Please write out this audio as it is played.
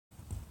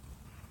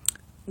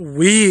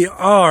We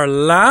are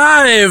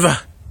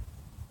live.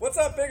 What's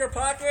up,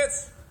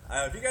 BiggerPockets?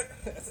 If you got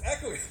it's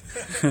echoing.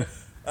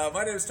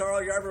 My name is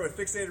Tarl Yarber with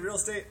Fixated Real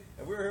Estate,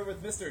 and we're here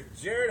with Mr.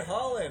 Jared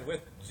Holland with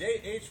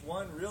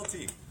JH1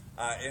 Realty,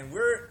 and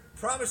we're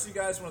promising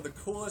you guys one of the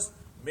coolest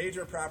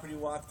major property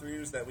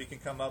walkthroughs that we can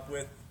come up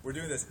with. We're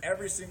doing this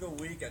every single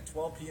week at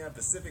 12 p.m.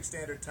 Pacific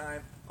Standard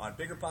Time on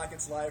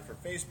BiggerPockets Live for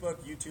Facebook,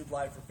 YouTube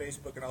Live for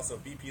Facebook, and also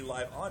BP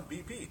Live on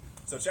BP.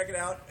 So check it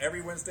out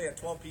every Wednesday at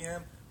 12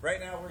 p.m. Right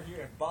now we're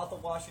here in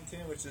Bothell,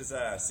 Washington, which is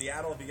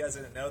Seattle, if you guys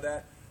didn't know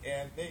that.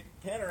 And they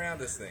pan around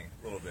this thing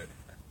a little bit.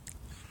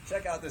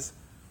 Check out this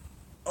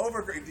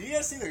do you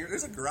guys see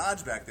there's a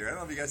garage back there? I don't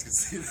know if you guys can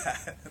see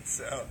that.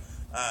 So,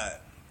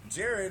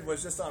 Jared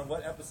was just on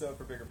what episode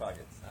for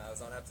BiggerPockets? I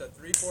was on episode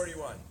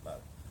 341.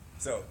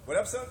 So, what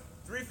episode?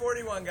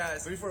 341,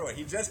 guys. 341.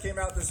 He just came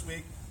out this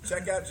week.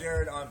 Check out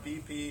Jared on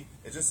BP.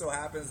 It just so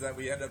happens that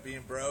we end up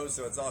being bros,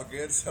 so it's all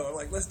good. So we're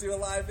like, let's do a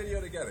live video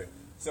together.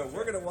 So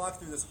we're going to walk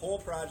through this whole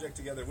project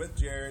together with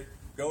Jared,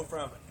 go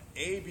from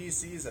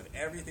ABCs of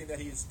everything that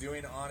he's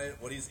doing on it.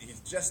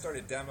 He's just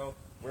started demo.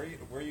 Where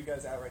are you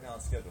guys at right now on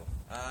schedule?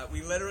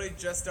 We literally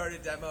just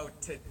started demo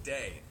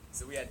today.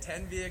 So we had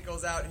 10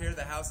 vehicles out here.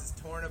 The house is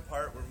torn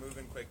apart. We're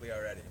moving quickly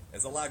already.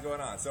 There's a lot going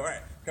on. So, all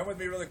right, come with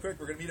me really quick.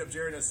 We're going to meet up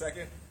Jared in a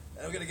second,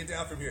 and we're going to get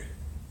down from here.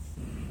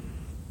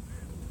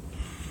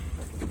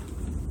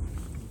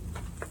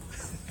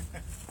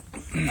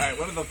 All right,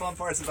 one of the fun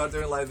parts about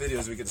doing live videos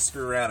is we get to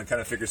screw around and kind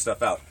of figure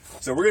stuff out.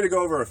 So we're going to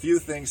go over a few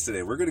things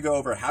today. We're going to go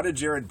over how did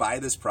Jared buy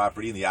this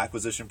property and the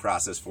acquisition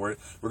process for it.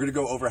 We're going to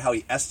go over how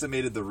he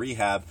estimated the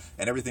rehab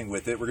and everything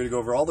with it. We're going to go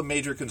over all the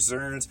major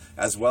concerns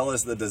as well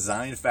as the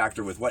design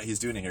factor with what he's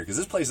doing in here, because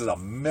this place is a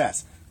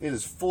mess. It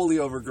is fully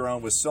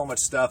overgrown with so much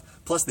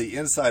stuff, plus the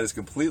inside is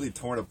completely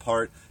torn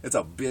apart. It's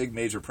a big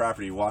major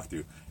property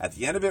walkthrough. At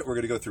the end of it, we're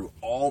going to go through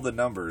all the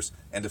numbers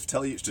and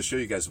to show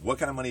you guys what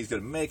kind of money he's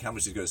going to make, how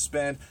much he's going to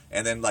spend,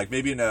 and then like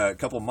maybe in a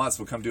couple months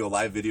we'll come do a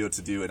live video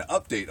to do an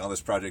update on this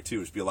project too,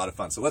 which will be a lot of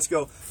fun. So let's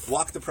go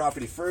walk the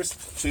property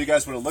first, show you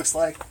guys what it looks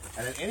like,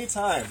 and at any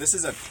time, this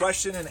is a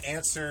question and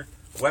answer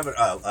live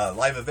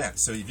event.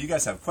 So if you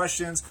guys have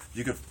questions,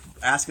 you could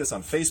ask us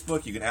on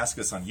Facebook, you can ask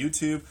us on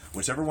YouTube,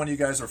 whichever one you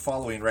guys are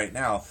following right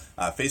now.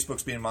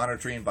 Facebook's being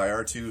monitored by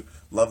our two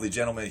lovely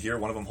gentlemen here,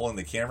 one of them holding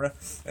the camera,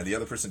 and the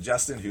other person,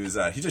 Justin, who's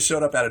he just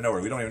showed up out of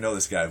nowhere. We don't even know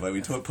this guy, but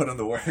we put him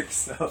to work.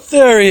 So.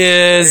 There he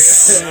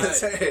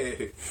is.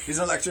 Hey, he's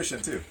an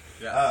electrician too.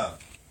 Yeah.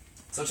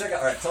 So check out,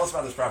 all right, tell us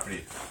about this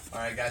property. All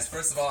right, guys,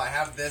 first of all, I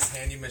have this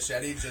handy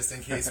machete just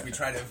in case we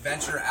try to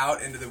venture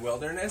out into the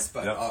wilderness,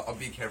 but yep. I'll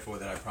be careful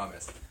with it, I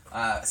promise.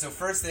 So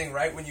first thing,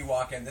 right when you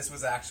walk in, this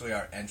was actually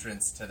our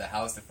entrance to the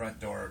house. The front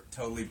door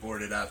totally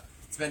boarded up.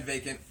 It's been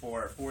vacant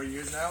for 4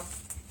 years now.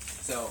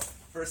 So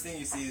first thing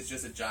you see is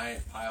just a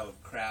giant pile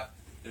of crap.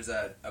 There's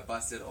a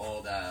busted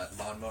old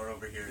lawnmower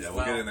over here as well. Yeah,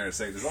 we'll get in there in a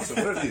second. There's also,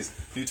 what are these?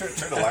 Can you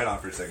turn the light on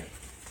for a second?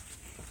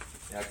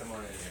 Yeah, come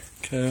on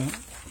in here. Okay.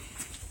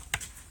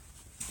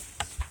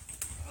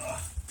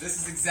 This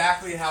is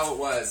exactly how it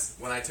was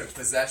when I took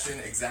possession,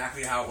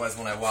 exactly how it was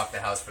when I walked the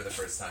house for the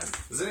first time.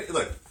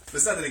 Look,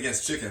 there's nothing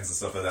against chickens and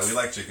stuff like that. We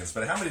like chickens.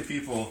 But how many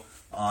people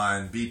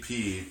on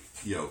BP,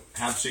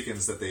 have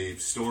chickens that they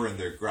store in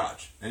their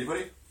garage?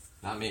 Anybody?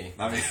 Not me.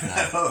 Not me.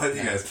 No. Oh,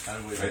 you guys. I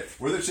don't believe right. it.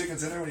 Were there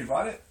chickens in there when you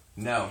bought it?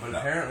 No, but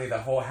apparently the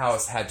whole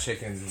house had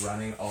chickens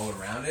running all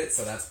around it,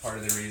 so that's part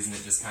of the reason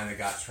it just kind of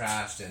got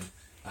trashed. And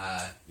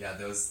yeah,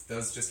 those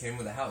just came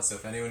with the house. So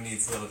if anyone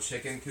needs little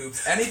chicken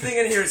coops, anything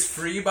in here is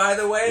free, by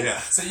the way. Yeah.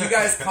 So you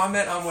guys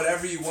comment on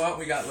whatever you want.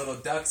 We got little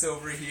ducks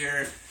over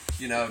here.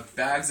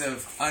 Bags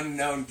of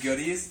unknown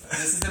goodies.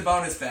 This is the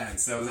bonus bag.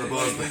 So the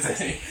bonus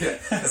bag. Yeah.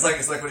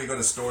 It's like when you go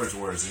to Storage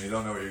Wars and you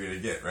don't know what you're going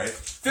to get, right?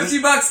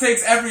 $50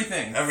 takes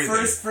everything. Everything.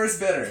 First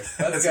bidder.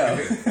 Let's go.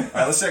 All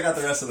right, let's check out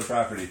the rest of the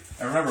property.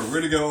 And remember, we're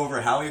going to go over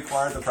how we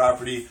acquired the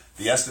property,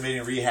 the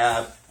estimating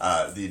rehab,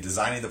 the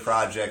designing the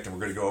project, and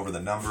we're going to go over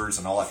the numbers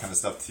and all that kind of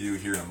stuff to you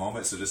here in a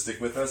moment. So just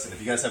stick with us. And if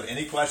you guys have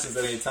any questions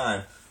at any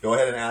time, go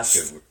ahead and ask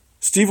it.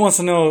 Steve wants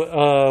to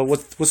know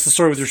what's the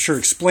story with your shirt.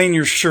 Explain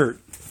your shirt.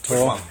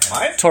 Tarl.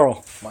 Mine?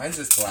 Tarl. Mine's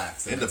just black.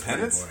 So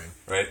Independence?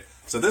 Right.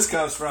 So this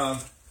comes from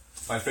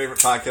my favorite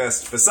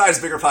podcast, besides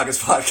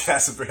BiggerPockets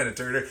podcast with Brandon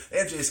Turner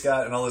and Jay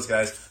Scott and all those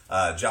guys,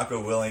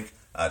 Jocko Willink.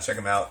 Check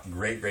him out.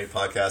 Great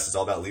podcast. It's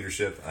all about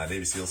leadership,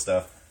 Navy SEAL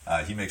stuff.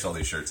 He makes all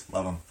these shirts.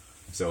 Love them.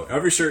 So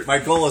every shirt, my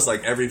goal is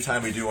like every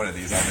time we do one of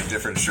these, I have a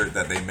different shirt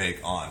that they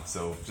make on.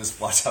 So just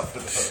watch out for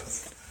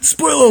those.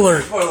 Spoiler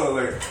alert. Spoiler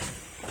alert.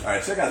 All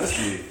right, check out this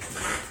beauty.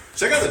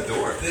 Check out the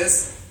door.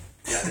 This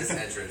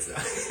entrance.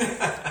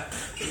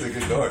 It's a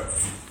good door.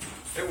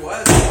 It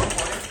was at one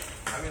point.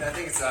 I mean, I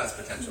think it still has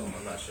potential.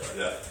 I'm not sure.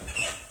 Yeah.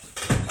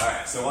 All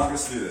right, so walk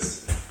us through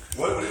this.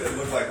 What did it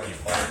look like when you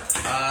bought it?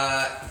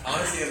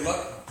 Honestly, it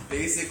looked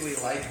basically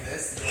like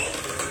this.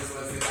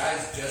 The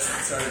guys just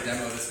started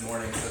demo this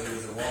morning, so there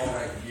was a wall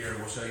right here.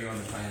 We'll show you on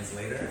the plans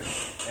later.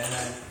 And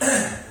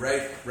then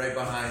right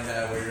behind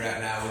where you're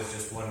at now was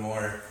just one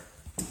more,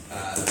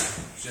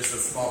 just a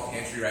small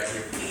pantry right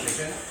here for the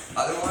kitchen.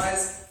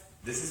 Otherwise,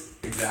 This is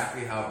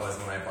exactly how it was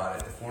when I bought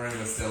it. The flooring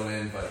was still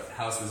in, but the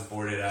house was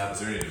boarded up. Is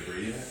there any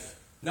debris in it?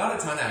 Not a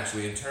ton,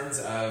 actually. In terms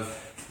of,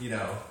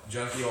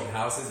 junky old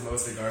houses,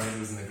 most of the garbage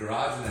was in the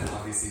garage, and then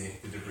obviously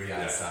the debris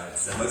outside.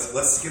 So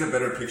Let's get a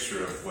better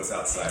picture of what's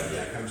outside.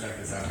 yeah, come check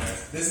this out,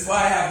 guys. This is why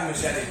I have the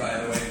machete, by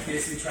the way, in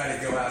case we try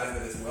to go out into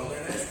this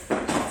wilderness. It's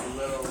a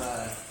little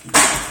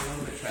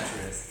bit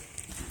treacherous.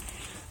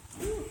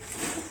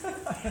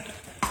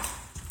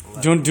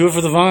 Don't do it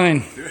for the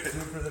vine. Do it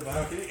for the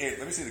vine. Hey,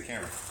 let me see the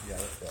camera. Yeah,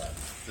 let's go out.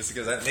 Just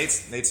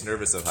because Nate's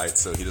nervous of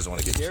heights, so he doesn't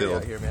want to get killed.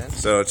 Out here, man.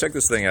 So check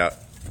this thing out.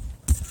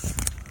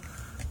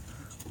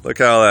 Look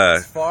how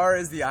As far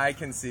as the eye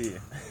can see.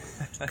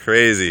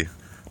 crazy.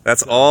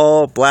 That's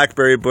all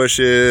blackberry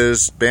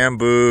bushes,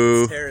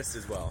 bamboo. Terraced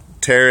as well.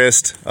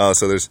 Terraced. Oh,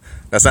 so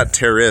that's not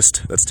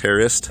terraced. That's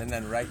terraced. And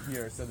then right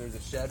here, so there's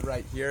a shed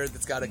right here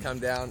that's got to come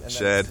down, and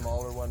Shed. then a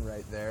smaller one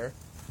right there.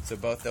 So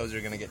both those are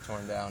going to get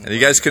torn down. And you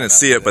guys couldn't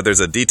see it, but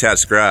there's a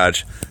detached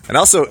garage. And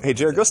also, hey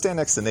Jared, go stand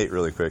next to Nate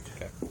really quick.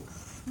 Okay.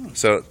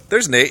 So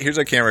there's Nate. Here's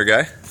our camera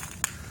guy.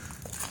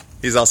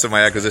 He's also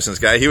my acquisitions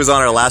guy. He was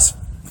on our last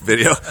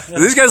video. Do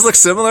these guys look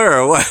similar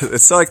or what?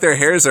 It's like their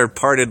hairs are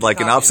parted like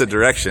in opposite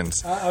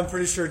directions. I'm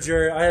pretty sure,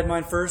 Jared. I had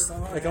mine first.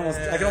 I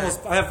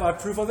have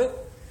proof of it.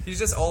 He's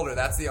just older.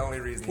 That's the only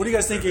reason. What do you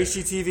guys think,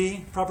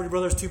 HGTV, Property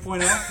Brothers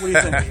 2.0? What do you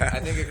think? I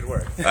think it could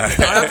work. I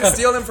have to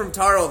steal them from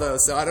Tarl, though,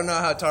 so I don't know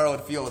how Tarl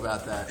would feel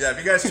about that. Yeah, if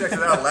you guys checked it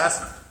out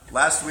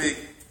last week,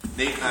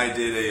 Nate and I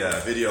did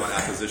a video on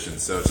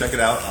acquisitions. So check it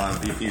out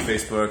on VP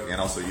Facebook and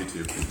also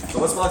YouTube.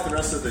 So let's block the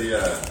rest of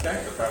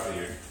the property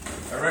here.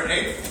 All right,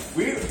 hey,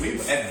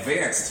 we've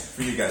advanced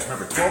for you guys.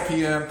 Remember, 12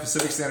 p.m.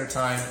 Pacific Standard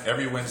Time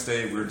every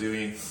Wednesday. We're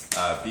doing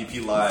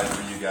BP Live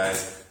for you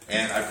guys.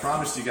 And I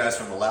promised you guys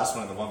from the last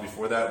one and the one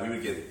before that, we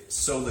would get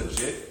so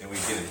legit and we'd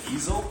get an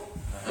easel.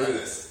 Look at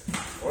this.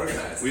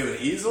 Organized. We have an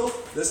easel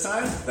this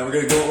time. Then we're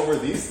going to go over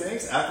these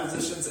things: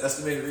 acquisitions,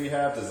 estimated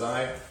rehab,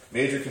 design,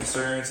 major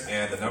concerns,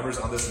 and the numbers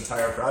on this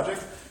entire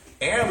project.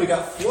 And we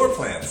got floor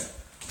plans,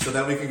 so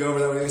that we can go over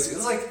that.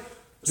 It's like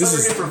this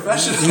is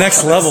professional.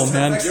 Next level,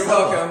 man. You're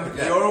welcome.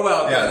 Yeah. You're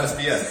welcome. Yeah, that's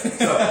BS.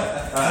 So,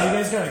 you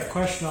guys got a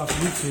question off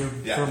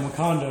YouTube Yeah. from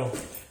Wakando.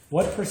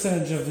 What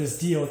percentage of this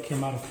deal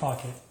came out of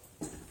pocket?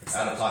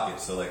 out of pocket.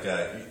 So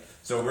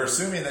so we're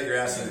assuming that you're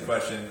asking the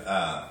question,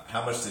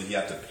 how much did he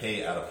have to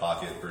pay out of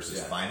pocket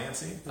versus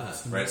financing?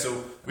 Right.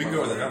 So we can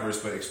go over the numbers,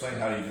 but explain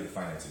how do you do the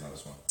financing on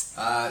this one?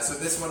 So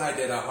this one I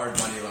did a hard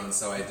money loan.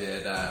 So I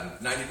did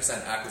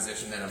 90%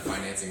 acquisition, then I'm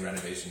financing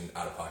renovation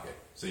out of pocket.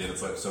 So you have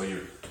to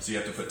put you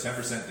have to put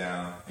 10%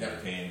 down, and you're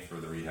paying for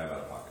the rehab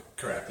out of pocket.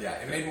 Correct. Yeah,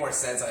 it made more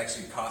sense. It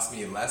actually cost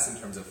me less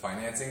in terms of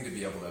financing to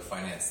be able to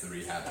finance the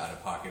rehab out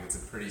of pocket. It's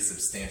a pretty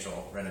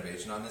substantial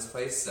renovation on this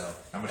place. So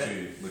how much are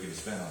you looking to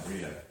spend on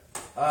rehab?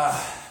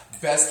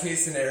 Best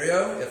case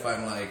scenario, if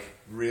I'm like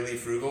really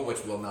frugal,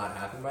 which will not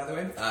happen by the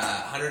way,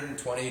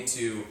 120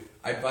 to.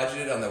 I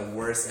budgeted on the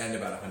worst end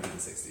about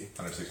 160.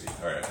 160.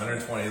 All right.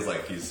 120 is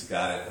like he's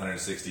got it.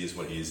 160 is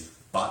what he's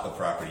bought the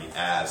property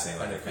as, saying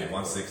like, okay,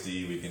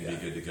 160, we can be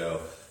good to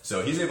go.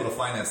 So he's able to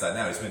finance that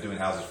now. He's been doing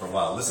houses for a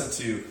while. Listen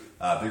to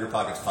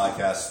BiggerPockets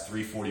podcast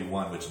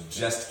 341, which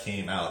just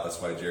came out.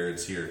 That's why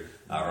Jared's here,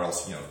 or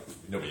else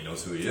nobody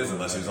knows who he is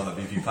unless he was on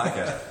the BP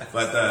podcast.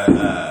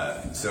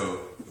 But so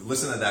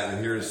listen to that.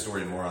 You'll hear his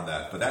story more on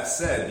that. But that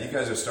said, if you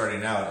guys are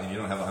starting out and you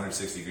don't have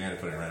 160 grand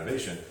to put in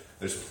renovation,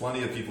 there's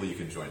plenty of people you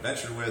can joint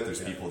venture with.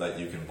 There's people that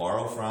you can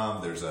borrow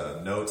from. There's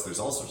notes. There's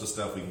all sorts of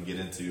stuff we can get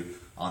into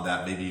on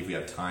that. Maybe if we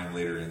have time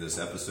later in this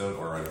episode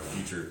or a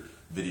future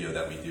video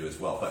that we do as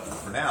well. But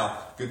for now,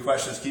 good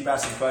questions. Keep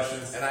asking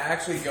questions. And I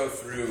actually go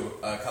through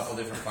a couple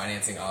different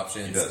financing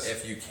options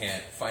if you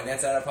can't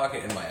finance out of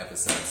pocket in my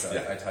episode. So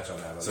I touch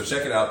on that. So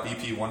check it out,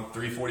 BP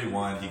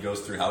 341. He goes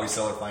through how he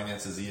seller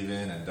finances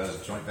even and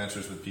does joint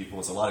ventures with people.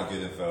 It's a lot of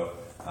good info.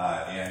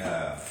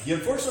 And he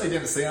unfortunately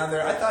didn't say on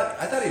there. I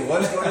thought he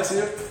was going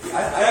to.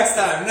 Next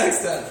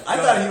time. I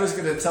thought he was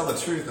going to tell the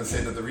truth and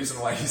say that the reason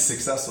why he's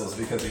successful is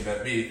because he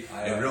met me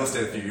in real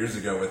estate a few years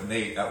ago with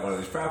Nate at one of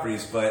these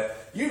properties. But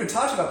you even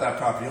talked about that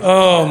property. Like,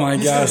 oh my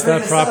gosh,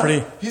 that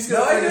property. He's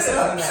going to bring this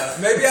up.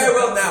 Maybe I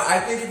will now. I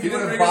think if you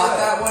would have bought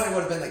that one, it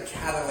would have been the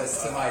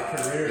catalyst to my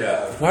career.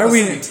 Yeah. Why are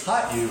we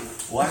taught you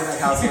why that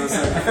house was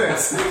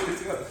so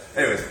good?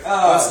 Anyways,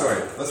 good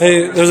story.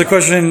 Hey, there's a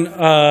question.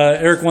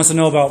 Eric wants to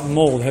know about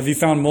mold. Have you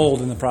found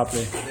mold in the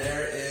property?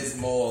 There is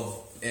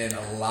mold in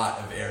a lot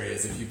of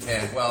areas. If you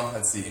can, well,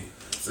 let's see.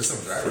 There's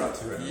some dry rot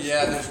too, right?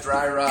 Yeah, there's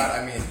dry rot.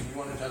 I mean, do you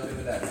want to jump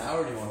into that now,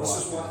 or do you want to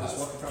walk through the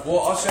house? Well,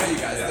 I'll show you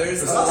guys.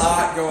 There's a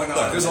lot going on.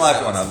 Look, there's a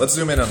lot going on. Let's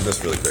zoom in on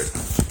this really quick.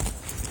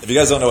 If you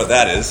guys don't know what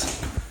that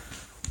is,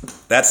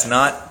 that's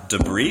not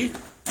debris.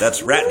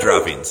 That's rat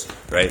droppings,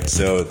 right?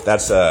 So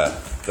that's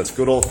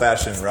good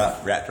old-fashioned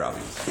rat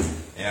droppings.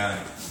 And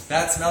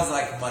that smells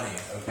like money.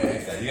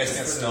 Okay. yeah, you guys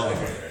can't smell it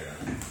right now.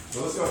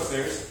 So let's go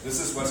upstairs.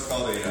 This is what's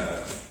called a,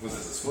 what's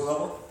this, a split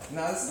level?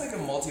 No, this is like a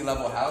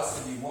multi-level house.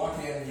 If you walk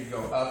in and you go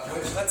up,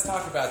 which let's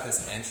talk about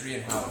this entry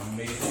and how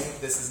amazing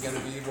this is going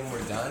to be when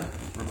we're done.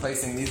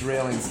 Replacing these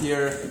railings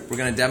here. We're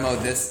going to demo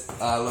this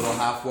little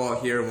half wall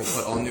here. We'll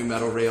put all new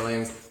metal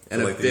railings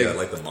and like a big...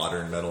 like the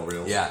modern metal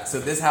rails? Yeah, so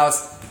this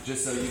house,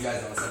 just so you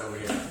guys know what's up over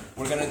here,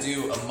 we're going to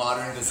do a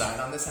modern design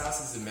on this house.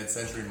 This is a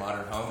mid-century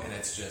modern home, and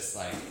it's just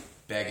like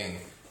begging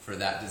for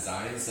that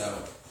design. So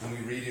when we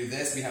redo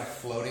this, we have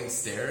floating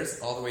stairs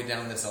all the way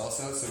down this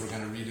also. So we're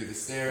going to redo the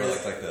stairs.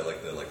 Or like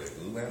the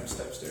glue lamps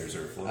type stairs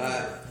or floating?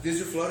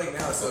 These are floating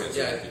now. So okay,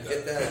 yeah,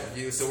 get that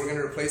view. So we're going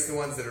to replace the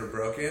ones that are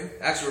broken.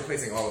 Actually,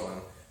 replacing all of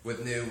them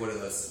with new. What are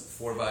those?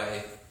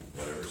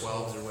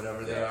 4x12s or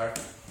whatever they are.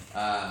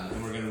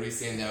 And we're going to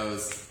restain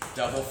those.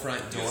 Double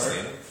front door.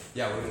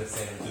 Yeah, we're going to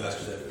sand them.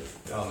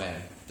 Oh man,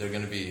 they're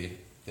going to be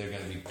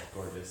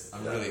gorgeous.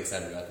 I'm really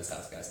excited about this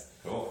house, guys.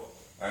 Cool.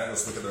 All right,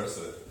 let's look at the rest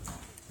of it.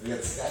 We got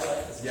the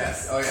skylight.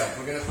 Yes. Oh yeah.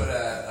 We're gonna put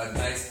a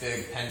nice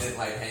big pendant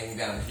light hanging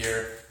down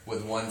here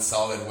with one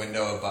solid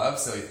window above,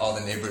 so all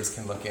the neighbors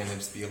can look in and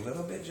just be a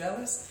little bit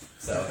jealous.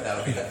 So that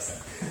would be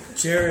nice.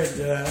 Jared,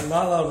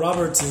 Lala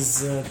Roberts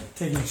is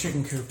taking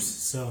chicken coops,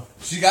 so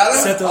She got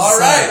Set them. those All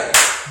aside.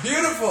 right.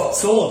 Beautiful.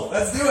 Sold.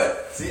 Let's do it.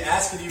 See,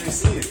 ask and you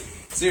receive.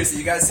 Seriously,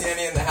 you guys see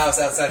any in the house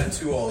outside of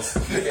tools?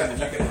 You can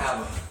have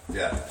them.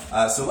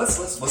 Yeah. So let's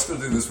go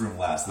do this room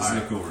last. This is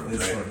a cool room,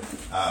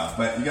 right?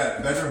 But you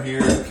got bedroom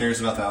here. Who cares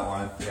about that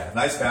one? Yeah.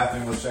 Nice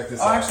bathroom. Let's check this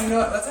Oh, out. actually, you know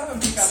what? Let's have them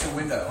peek out the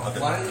window.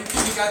 Why don't you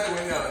peek out the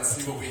window and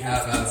see what we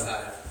have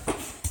outside?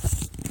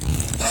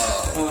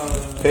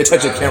 Pay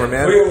attention,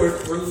 cameraman.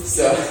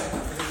 So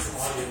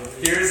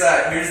here's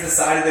the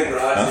side of the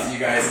garage that you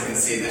guys can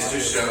see. This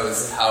just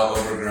shows how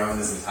overgrown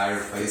this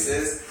entire place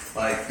is.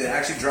 Like, it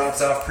actually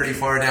drops off pretty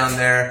far down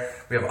there.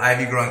 We have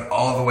ivy growing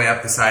all the way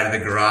up the side of the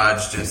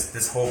garage. Just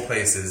this whole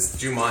place is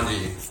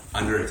Jumanji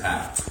under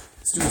attack.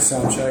 Let's do a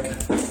sound check.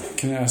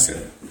 Can I ask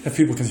if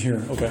people can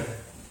hear? Okay.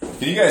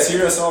 Can you guys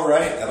hear us all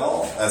right at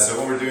all? So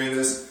when we're doing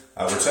this,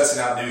 we're testing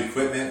out new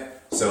equipment.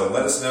 So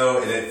let us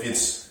know. And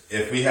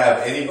if we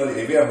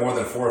have more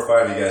than 4 or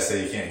 5 of you guys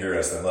say you can't hear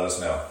us, then let us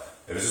know.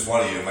 If it's just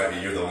one of you, it might be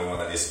you're the only one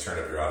that needs to turn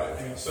up your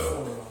audio.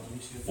 So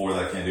 4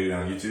 that can't do it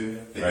on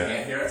YouTube. They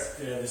can't hear us?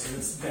 yeah,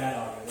 it's bad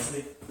audio.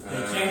 They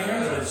can't hear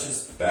it, but it's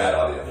just Bad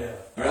audio.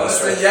 yeah. All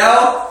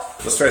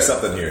right, let's try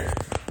something here.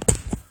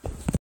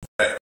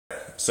 All right.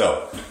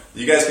 So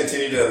you guys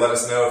continue to let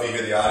us know if you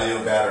hear the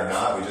audio bad or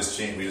not. We just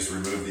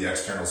removed the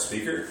external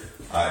speaker,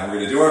 and we're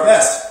going to do our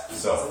best.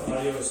 So The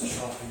audio is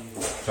choppy.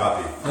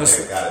 choppy.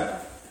 Okay, got it.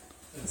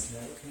 It's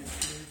network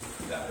connection.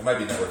 Yeah, it might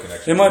be network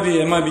connection. It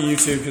might be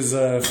YouTube because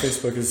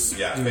Facebook is.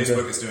 Yeah, doing Facebook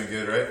good. is doing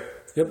good, right?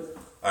 Yep.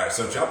 All right,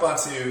 so jump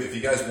onto, if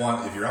you guys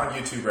want, if you're on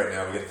YouTube right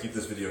now, we got to keep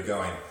this video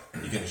going.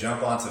 You can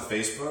jump onto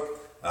Facebook.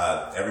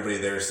 Everybody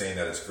there is saying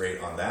that it's great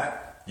on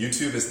that.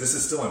 This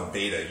is still in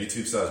beta.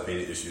 YouTube still has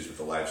beta issues with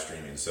the live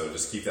streaming, so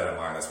just keep that in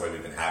mind. That's why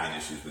we've been having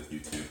issues with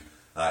YouTube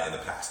in the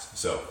past.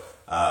 So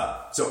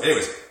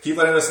anyways, keep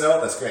letting us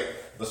know. That's great.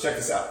 Let's check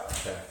this out.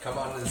 Okay, come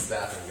on to this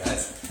bathroom,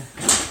 guys.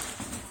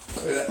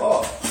 Look at that.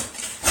 Oh,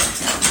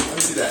 let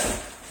me see that.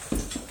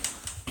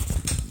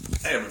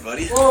 Hey,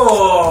 everybody.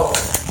 Oh!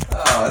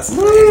 Oh, that's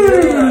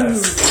We're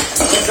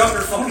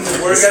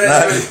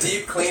gonna do a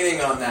deep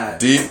cleaning on that.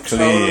 Deep clean.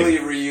 Totally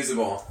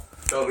reusable.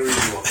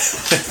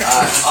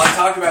 I'll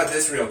talk about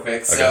this real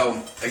quick. Okay.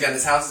 So, again,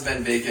 this house has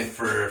been vacant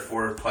for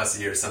 4+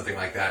 years, something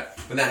like that.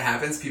 When that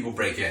happens, people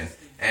break in.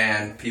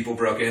 And people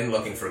broke in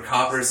looking for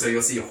copper, so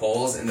you'll see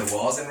holes in the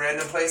walls in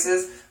random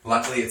places.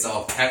 Luckily, it's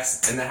all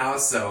PEX in the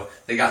house, so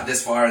they got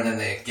this far and then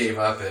they gave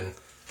up and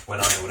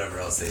went on to whatever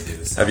else they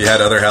do. So. Have you had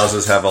other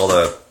houses have all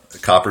the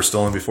copper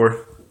stolen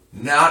before?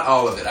 Not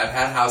all of it. I've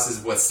had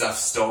houses with stuff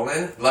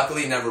stolen.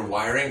 Luckily, never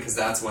wiring, because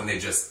that's when they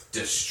just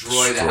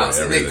destroy the house.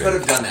 Everything. And they could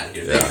have done that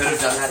here. Yeah. They could have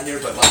done that here,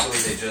 but luckily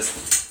they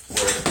just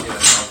were going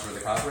for the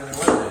copper and there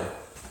wasn't any.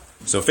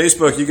 So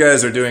Facebook, you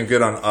guys are doing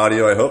good on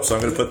audio, I hope. So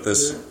I'm going to put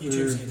this.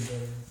 YouTube's getting better.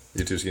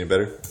 YouTube's getting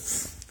better.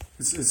 It's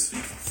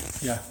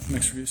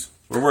mixed reviews.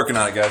 We're working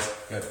on it, guys.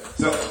 Good.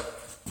 So,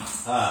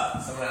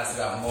 Someone asked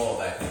about mold,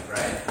 I think,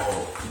 right?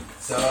 Mold.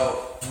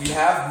 So we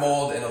have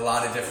mold in a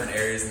lot of different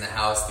areas in the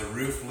house. The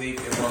roof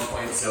leaked at one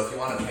point, so if you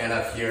want to pan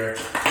up here,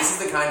 this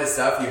is the kind of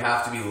stuff you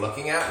have to be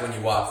looking at when you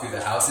walk through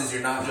the houses.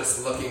 You're not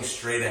just looking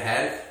straight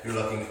ahead. You're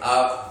looking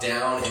up,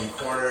 down, in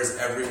corners,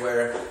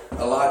 everywhere.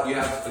 You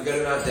have a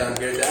good amount down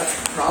here.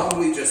 That's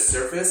probably just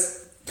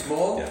surface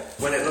mold. Yeah.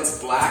 When it looks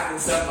black and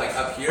stuff, like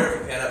up here,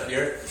 if you pan up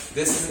here,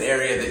 this is an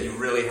area that you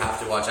really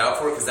have to watch out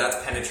for because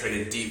that's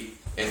penetrated deep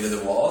into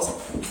the walls.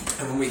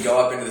 And when we go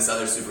up into this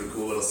other super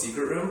cool little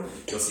secret room,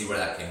 you'll see where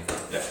that came from.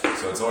 yeah.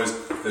 So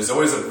there's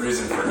always a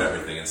reason for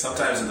everything. And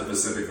sometimes in the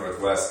Pacific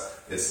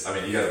Northwest, I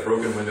mean, you got a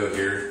broken window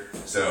here,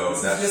 so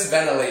this is just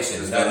ventilation.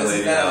 This is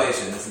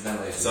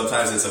ventilation.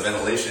 Sometimes it's a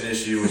ventilation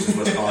issue, which is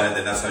what's common,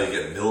 and that's how you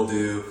get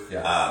mildew.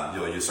 Yeah.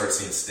 You start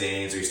seeing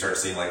stains, or you start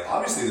seeing, like,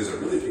 obviously there's a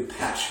really big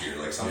patch here,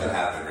 like something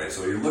happened, right?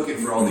 So you're looking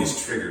for all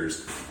these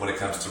triggers when it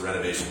comes to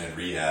renovation and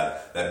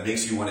rehab that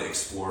makes you want to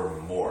explore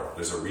more.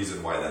 There's a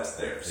reason why that's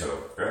there. So,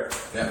 correct?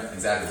 Yeah,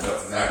 exactly. So,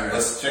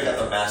 let's check out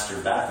the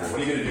master bathroom.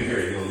 What are you going to do here?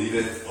 Are you going to leave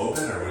it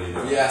open, or what are you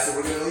doing? Yeah, so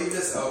we're going to leave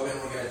this open.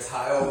 We're going to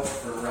tile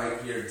from right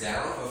here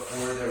down.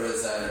 Before there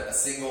was a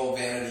single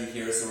vanity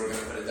here, so we're going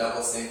to put a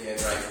double sink in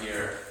right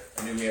here,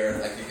 a new mirror.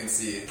 Like you can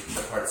see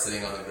the part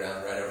sitting on the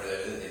ground right over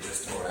there that they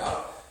just tore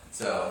out.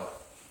 So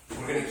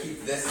we're going to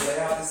keep this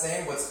layout the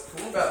same. What's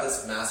cool about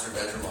this master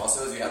bedroom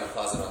also is you have a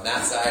closet on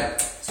that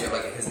side, so you have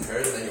like a his and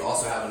hers, and then you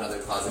also have another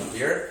closet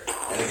here.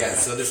 And again,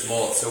 so this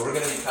mold. So we're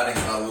going to be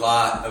cutting a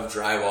lot of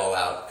drywall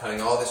out, cutting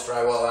all this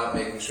drywall out,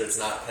 making sure it's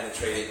not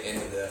penetrating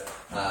into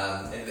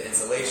the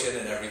insulation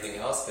and everything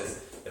else,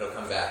 because it'll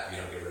come back if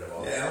you don't get rid of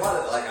all that. Yeah, and a lot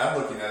of, like, I'm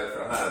looking at it,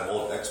 I'm not a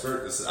mold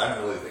expert,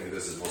 I'm really thinking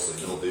this is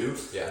mostly mildew.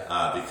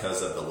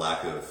 Because of the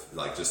lack of,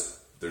 like, just,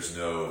 there's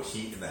no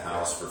heat in the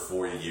house for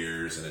 40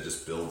 years, and it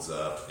just builds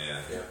up,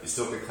 and you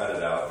still can cut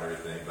it out and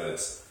everything, but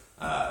it's,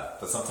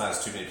 but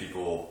sometimes too many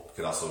people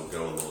could also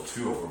go a little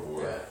too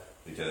overboard.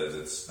 Because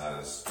it's not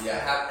as... Yeah,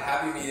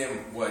 happy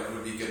medium, what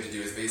would be good to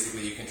do is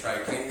basically you can try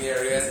to clean the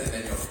areas, and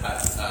then you'll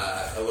cut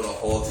a little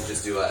hole to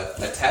just do a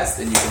test,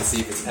 and you can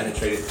see if it's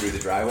penetrated through the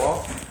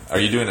drywall. Are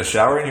you doing a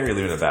shower in here, or are you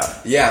leaving a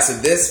bath? Yeah, so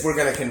this we're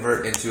going to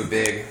convert into a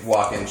big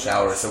walk-in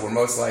shower, so we're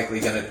most likely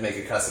going to make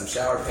a custom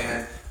shower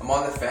pan. I'm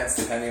on the fence,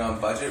 depending on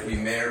budget. We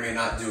may or may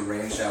not do a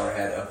rain shower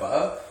head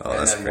above,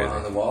 and then one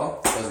on the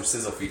wall. Those are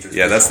sizzle features.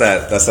 Yeah, that's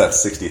that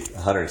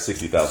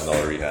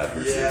 $160,000 rehab.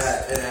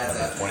 Yeah, it adds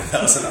up.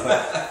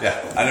 $20,000.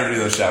 Yeah, I never do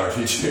those shower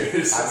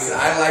features. I mean,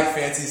 I like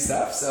fancy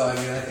stuff, so I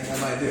think I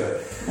might do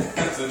it.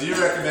 So do you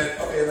recommend,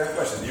 okay, that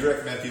question, do you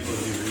recommend people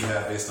to do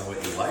rehab based on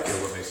what you like, or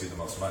what makes you the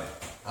most money?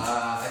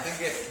 I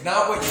think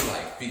not what you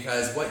like,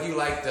 because what you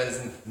like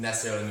doesn't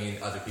necessarily mean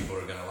other people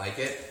are going to like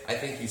it. I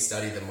think you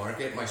study the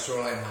market. My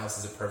shoreline house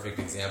is a perfect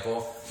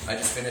example. I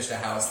just finished a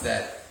house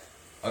that,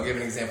 I'll give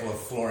an example of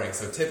flooring.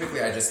 So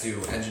typically I just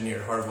do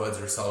engineered hardwoods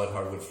or solid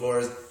hardwood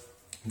floors.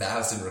 The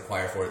house didn't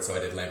require for it, so I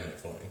did laminate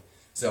flooring.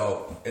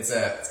 So it's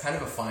kind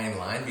of a fine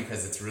line,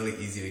 because it's really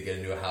easy to get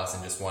into a house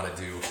and just want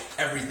to do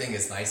everything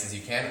as nice as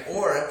you can,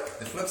 or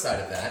the flip side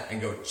of that,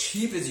 and go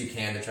cheap as you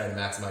can to try to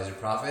maximize your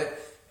profit.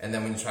 And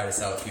then when you try to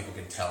sell it, people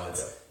can tell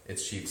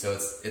it's cheap. So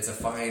it's a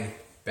fine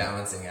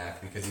balancing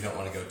act, because you don't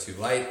want to go too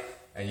light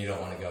and you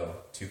don't want to go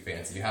too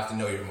fancy. You have to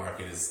know your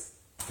market is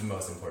the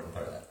most important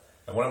part of that.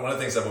 And one of the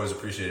things I've always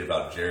appreciated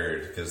about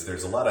Jared, because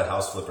there's a lot of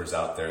house flippers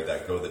out there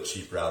that go the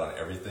cheap route on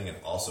everything and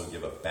also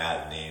give a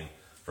bad name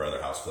for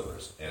other house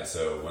flippers. And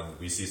so when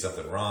we see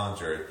something wrong,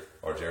 Jared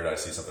and I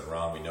see something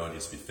wrong, we know it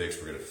needs to be fixed,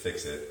 we're going to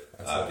fix it,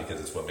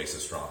 because it's what makes a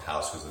strong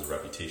house, because of the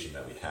reputation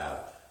that we have.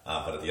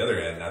 But at the other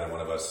end, neither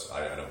one of us,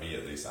 I know me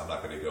at least, I'm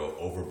not going to go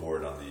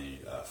overboard on the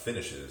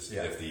finishes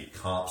if the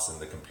comps and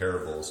the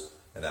comparables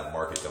and that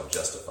market don't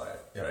justify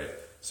it, right?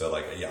 So,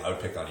 like, I would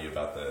pick on you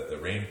about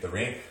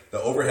the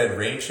overhead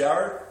rain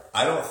shower.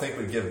 I don't think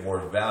would give more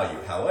value.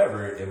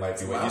 However, it might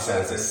be what you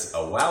said is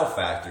a wow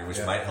factor, which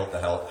might help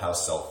the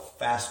house sell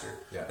faster.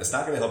 It's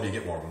not going to help you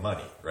get more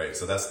money, right?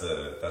 So that's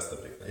the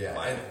big thing.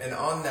 Yeah, and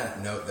on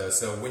that note, though,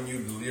 so when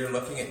you're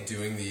looking at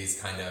doing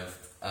these kind of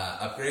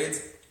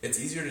upgrades, it's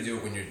easier to do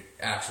it when you're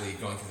actually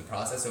going through the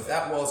process. So if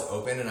that wall's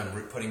open and I'm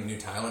putting new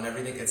tile and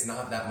everything, it's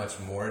not that much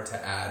more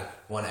to add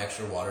one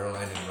extra water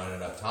line and run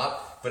it up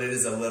top. But it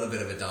is a little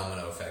bit of a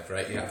domino effect,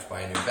 right? You have to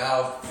buy a new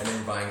valve, and then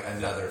you're buying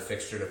another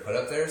fixture to put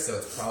up there. So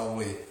it's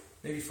probably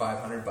maybe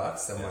 $500,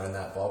 somewhere in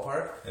that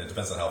ballpark. And it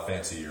depends on how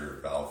fancy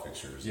your valve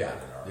fixtures are.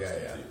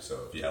 Too.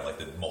 So if you have like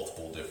the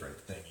multiple different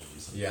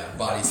thingies.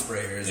 Body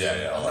sprayers.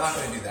 I'm not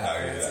going to do that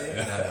fancy.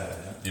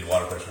 No. Need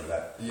water pressure for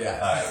that. Yeah.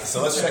 All right,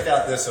 so let's check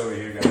out this over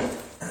here, guys.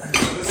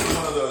 So this is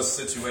one of those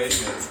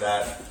situations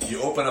that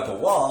you open up a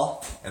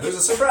wall and there's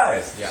a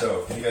surprise.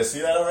 So can you guys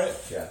see that all right?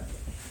 Yeah.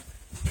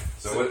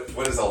 So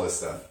what is all this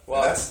stuff?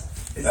 Well,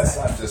 that's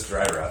not just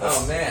dry rot.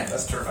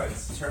 That's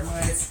termites.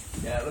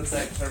 Termites? Yeah, it looks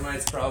like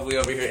termites probably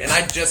over here. And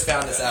I just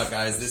found this out,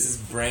 guys. This is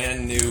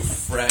brand new,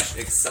 fresh,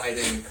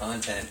 exciting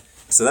content.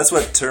 So that's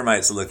what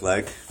termites look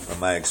like, from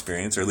my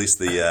experience, or at least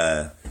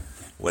the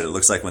what it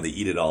looks like when they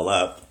eat it all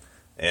up.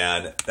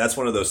 And that's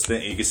one of those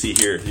things you can see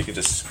here. You can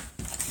just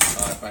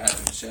if I had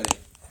the machete.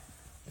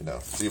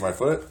 See my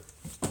foot?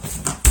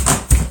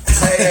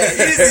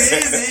 Hey,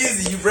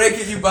 easy. You break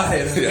it, you buy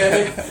it,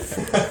 okay?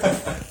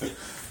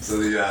 So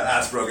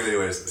that's broken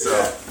anyways.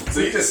 So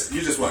you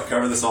just what,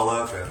 cover this all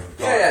up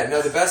and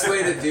no, the best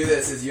way to do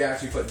this is you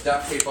actually put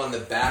duct tape on the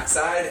back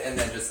side and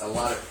then just a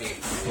lot of paint.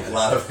 A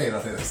lot of paint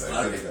on the other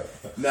side.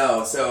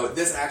 No, so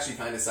this actually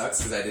kind of sucks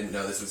because I didn't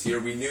know this was here.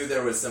 We knew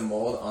there was some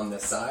mold on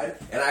this side,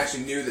 and I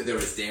actually knew that there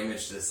was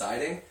damage to the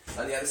siding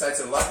on the other side.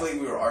 So luckily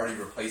we were already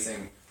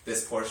replacing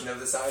this portion of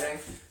the siding.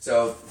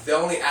 So the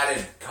only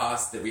added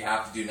cost that we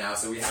have to do now,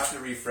 so we have to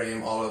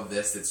reframe all of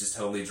this that's just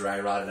totally dry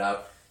rotted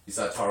out. You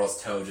saw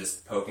Tarl's toe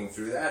just poking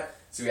through that.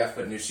 So we have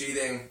to put new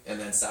sheathing and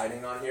then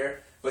siding on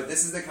here. But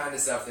this is the kind of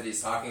stuff that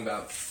he's talking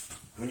about.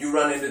 When you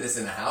run into this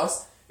in a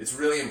house, it's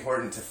really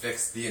important to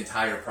fix the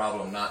entire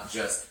problem, not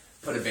just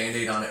put a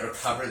Band-Aid on it or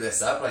cover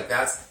this up. Like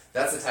that's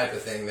the type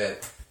of thing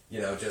that,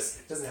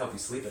 just doesn't help you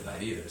sleep at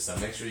night either. So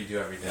make sure you do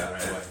everything the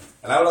right way.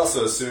 And I would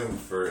also assume,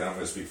 and I'm going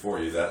to speak for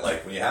you, that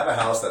like when you have a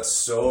house that's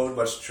so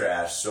much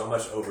trash, so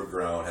much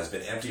overgrown, has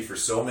been empty for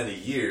so many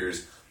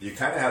years, you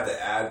kind of have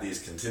to add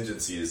these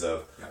contingencies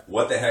of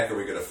what the heck are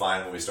we going to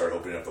find when we start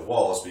opening up the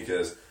walls,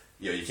 because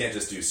you can't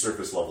just do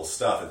surface level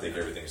stuff and think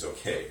everything's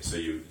okay. So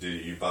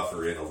you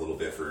buffer in a little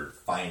bit for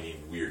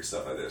finding weird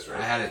stuff like this, right?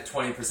 I had a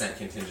 20%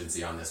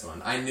 contingency on this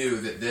one. I knew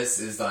that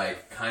this is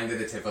like kind of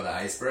the tip of the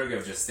iceberg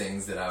of just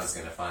things that I was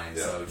going to find.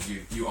 Yeah. So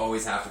you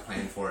always have to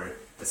plan for it,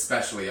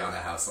 especially on a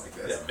house like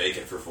this. Yeah, make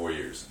it for 4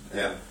 years.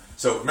 Yeah.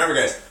 So remember,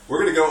 guys, we're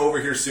going to go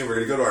over here soon. We're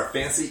going to go to our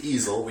fancy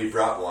easel. We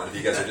brought one. If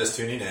you guys are just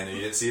tuning in and you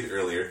didn't see it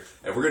earlier,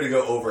 and we're going to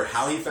go over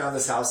how he found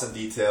this house in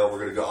detail. We're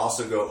going to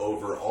also go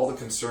over all the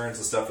concerns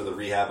and stuff for the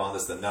rehab on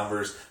this, the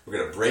numbers. We're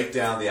going to break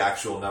down the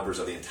actual numbers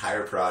of the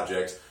entire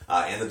project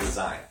and the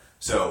design.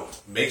 So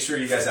make sure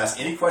you guys ask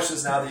any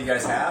questions now that you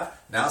guys have.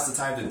 Now's the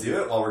time to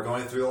do it while we're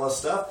going through all this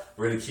stuff.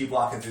 We're going to keep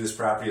walking through this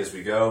property as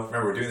we go.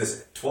 Remember, we're doing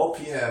this at 12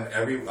 p.m.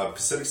 every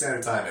Pacific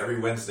Standard Time every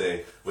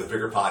Wednesday with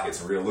BiggerPockets,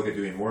 and we're going to look at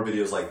doing more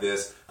videos like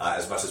this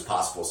as much as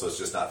possible, so it's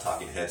just not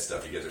talking head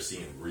stuff. You guys are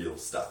seeing real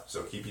stuff,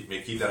 so keep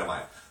that in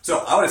mind.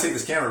 So I want to take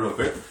this camera real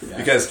quick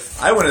because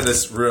I went in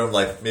this room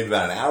like maybe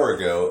about an hour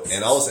ago,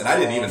 and all of a sudden I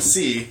didn't even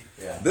see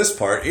this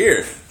part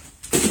here.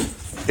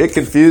 It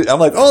confused. I'm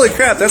like, holy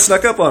crap, that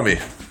snuck up on me.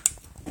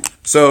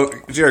 So,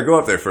 Jared, go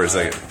up there for a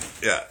second.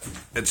 Yeah,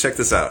 and check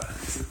this out.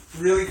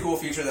 Really cool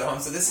feature of the home.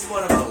 So this is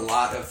one of a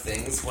lot of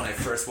things when I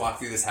first walked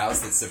through this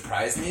house that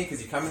surprised me, because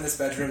you come in this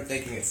bedroom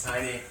thinking it's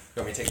tiny. You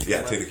want me to take the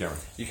camera? Yeah, take the camera.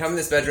 You come in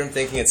this bedroom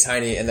thinking it's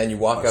tiny, and then you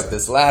walk up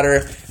this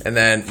ladder, and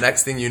then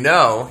next thing you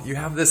know, you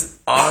have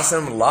this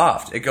awesome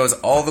loft. It goes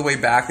all the way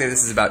back there.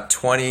 This is about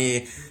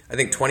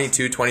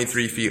 22,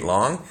 23 feet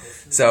long.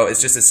 So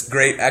it's just this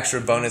great extra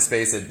bonus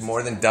space. It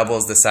more than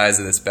doubles the size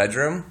of this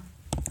bedroom.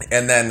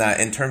 And then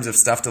in terms of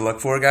stuff to look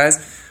for,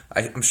 guys,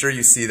 I'm sure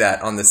you see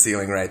that on the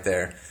ceiling right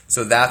there.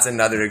 So that's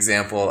another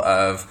example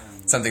of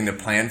something to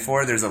plan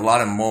for. There's a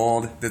lot of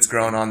mold that's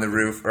growing on the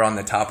roof or on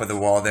the top of the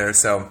wall there.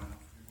 So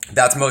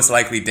that's most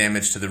likely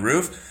damage to the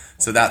roof.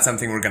 So that's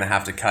something we're going to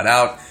have to cut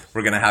out.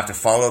 We're going to have to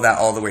follow that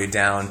all the way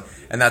down.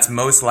 And that's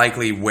most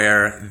likely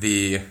where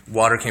the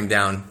water came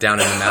down in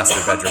the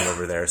master bedroom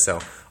over there. So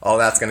all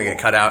that's going to get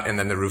cut out, and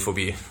then the roof will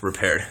be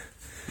repaired.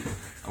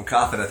 I'm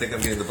coughing. I think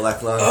I'm getting the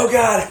black lung. Oh,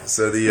 God.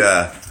 So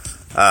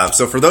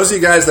so for those of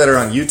you guys that are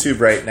on YouTube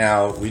right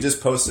now, we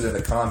just posted in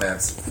the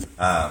comments,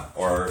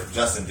 or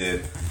Justin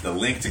did, the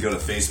link to go to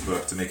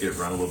Facebook to make it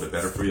run a little bit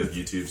better for you if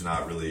YouTube's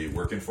not really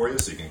working for you.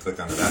 So you can click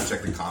onto that.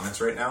 Check the comments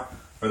right now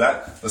for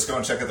that. Let's go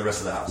and check out the rest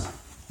of the house.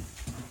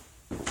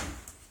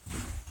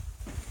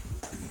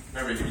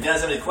 Remember, if you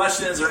guys have any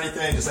questions or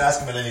anything, just ask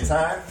them at any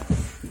time.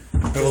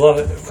 We have a lot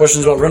of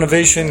questions about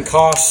renovation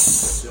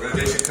costs.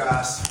 Renovation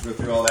costs, go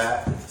through all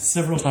that.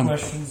 Several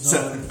questions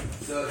on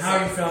how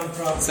you found the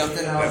property.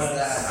 Something that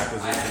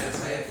I had to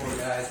plan for,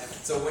 guys.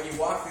 So when you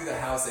walk through the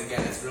house,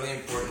 again, it's really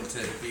important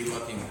to be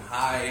looking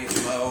high,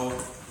 low,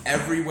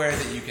 everywhere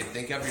that you can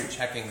think of. You're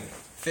checking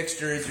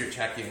fixtures, you're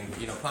checking,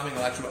 plumbing,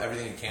 electrical,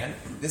 everything you can.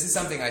 This is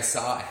something I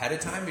saw ahead of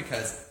time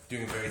because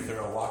doing a very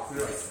thorough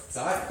walkthrough, I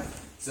saw it.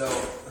 So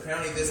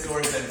apparently this door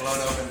has been blown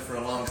open for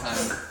a long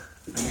time.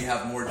 And we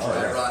have more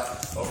dry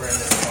rot over in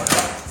this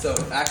corner. So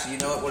actually, you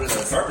know what are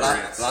those?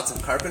 Carpenter ants. Lots of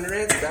carpenter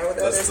ants? Is that what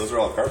that is? Those are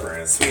all carpenter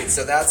ants. Sweet.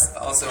 So that's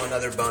also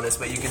another bonus.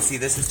 But you can see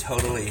this is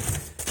totally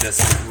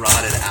just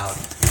rotted out.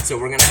 So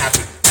we're going to have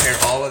to tear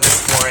all of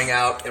this flooring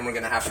out, and we're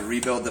going to have to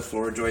rebuild the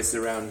floor joists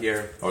around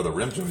here. Or the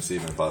rim joists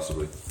even,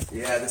 possibly.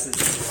 Yeah,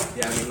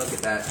 look at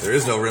that. There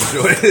is no rim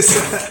joist.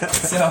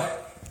 So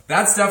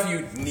that's stuff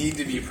you need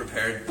to be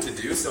prepared to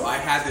do. So I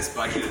had this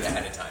budgeted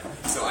ahead of time.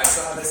 So I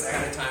saw this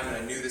ahead of time, and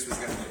I knew this was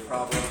going to be a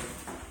problem.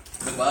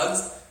 The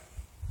bugs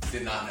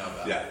did not know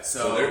about it.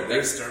 So the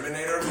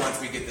exterminator,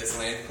 once we get this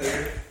land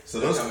cleared, so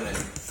those coming in.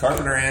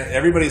 Carpenter ant,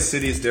 everybody's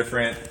city is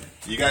different.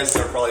 You guys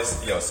are probably,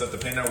 so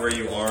depending on where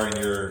you are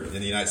in the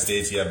United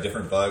States, you have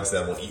different bugs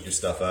that will eat your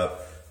stuff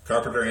up.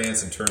 Carpenter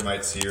ants and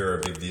termites here are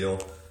a big deal.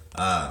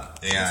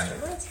 And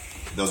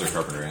those are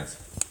carpenter ants.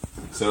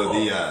 So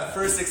the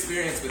first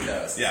experience with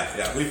those. Yeah.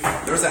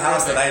 There was a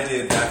house that I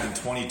did back in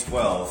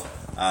 2012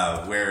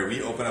 where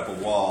we opened up a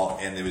wall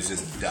and there was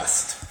just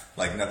dust,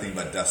 like nothing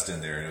but dust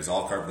in there, and it was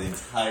all carpet. The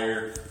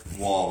entire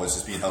wall was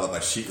just being held up by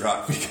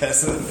sheetrock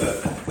because of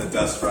the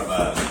dust from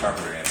the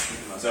carpenter ants.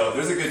 So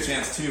there's a good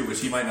chance too, which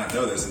he might not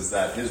know this, is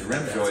that his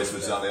rim joist,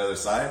 which is on the other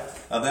side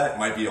of that,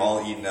 might be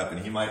all eaten up, and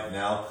he might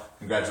now,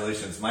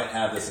 congratulations, might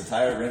have this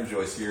entire rim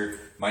joist here,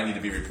 might need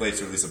to be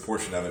replaced, or at least a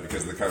portion of it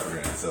because of the carpenter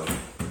ant. So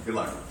good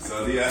luck.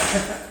 So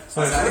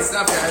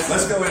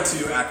let's go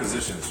into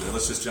acquisitions.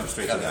 Let's just jump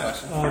straight to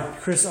that.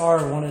 Chris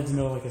R. wanted to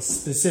know like a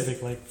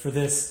specific, like for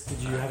this, did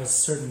you have a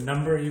certain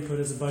number you put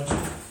as a budget?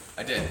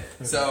 I did.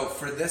 So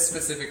for this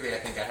specifically, I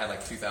think I had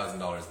like $2,000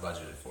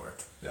 budgeted for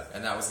it. Yeah.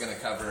 And that was going to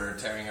cover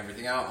tearing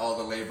everything out, all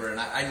the labor, and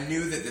I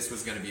knew that this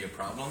was going to be a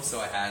problem, so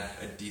I had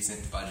a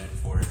decent budget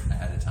for it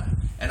ahead of time.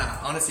 And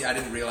honestly, I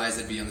didn't realize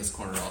it'd be on this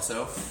corner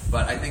also,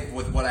 but I think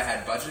with what I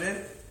had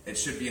budgeted, it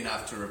should be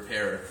enough to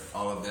repair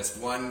all of this.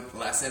 One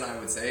lesson I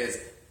would say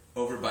is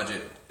over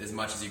budget as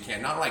much as you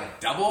can. Not like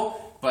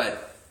double,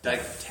 but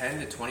like 10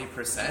 to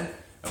 20%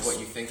 of what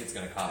you think it's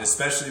going to cost.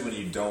 Especially when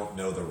you don't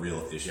know the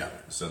real issue. Yeah.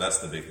 So that's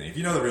the big thing. If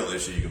you know the real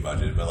issue, you can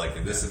budget it. But like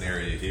in this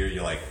scenario here,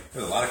 you're like,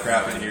 there's a lot of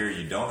crap in here.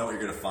 You don't know what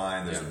you're going to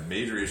find. There's a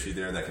major issue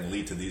there that can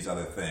lead to these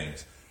other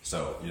things.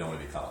 So you don't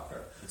want to be caught off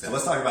guard. Exactly. So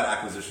let's talk about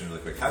acquisition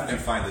really quick. How did you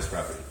find this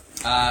property?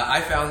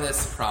 I found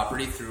this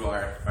property through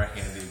our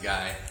handy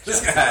guy.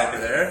 This guy over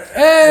there.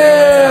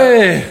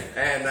 Hey!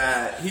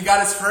 And he got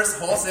his first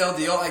wholesale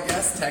deal, I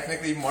guess.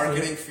 Technically,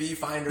 marketing fee,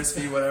 finder's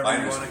fee, whatever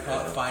you want to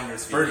call it.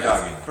 Finder's fee. Bird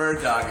dogging.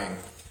 Bird dogging.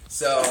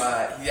 So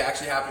he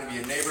actually happened to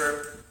be a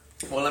neighbor.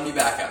 Well, let me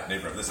back up.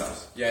 Neighbor of this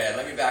house. Yeah,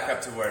 let me back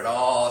up to where it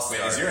all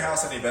started. Wait, is your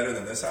house any better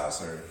than this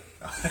house? Or?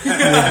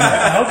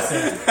 I hope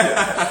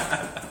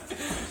so.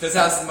 This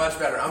house is much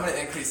better. I'm going to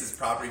increase his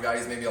property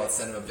values. Maybe I'll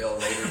send him a bill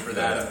later for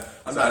that.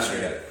 I'm not sure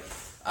yet.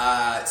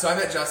 So I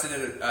met Justin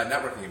at a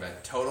networking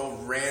event. Total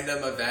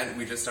random event.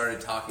 We just started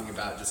talking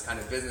about just kind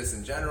of business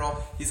in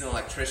general. He's an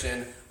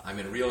electrician. I'm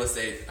in real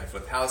estate. I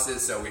flip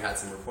houses, so we had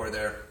some rapport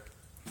there.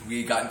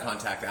 We got in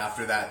contact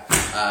after that.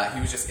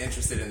 He was just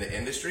interested in the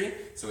industry,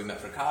 so we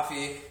met for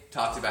coffee,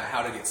 talked about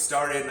how to get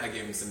started, and I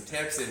gave him some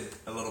tips, and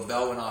a little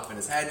bell went off in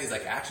his head, and he's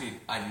like, actually,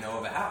 I know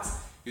of a house.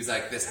 He was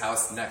like, this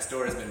house next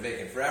door has been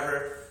vacant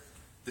forever.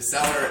 The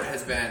seller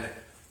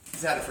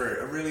he's had it for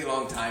a really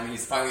long time, and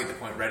he's finally at the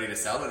point ready to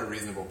sell at a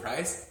reasonable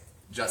price.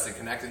 Justin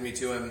connected me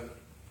to him.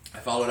 I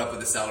followed up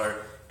with the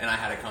seller, and I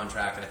had a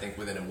contract, I think,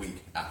 within a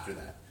week after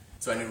that.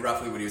 So I knew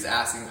roughly what he was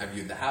asking. I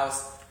viewed the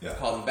house,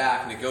 called him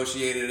back,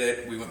 negotiated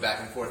it. We went back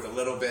and forth a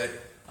little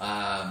bit.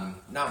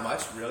 Not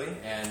much, really,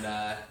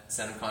 and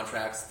sent him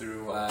contracts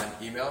through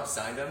email,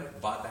 signed them,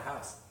 bought the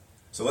house.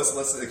 So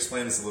let's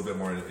explain this a little bit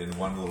more in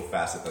one little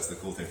facet. That's the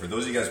cool thing. For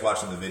those of you guys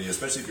watching the video,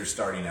 especially if you're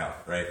starting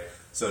out, right?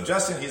 So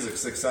Justin, he's a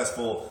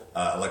successful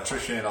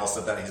electrician, all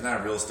stuff that he's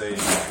not in real estate.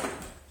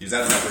 He's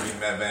at a networking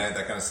event,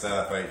 that kind of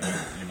stuff, right?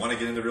 You want to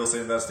get into real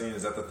estate investing?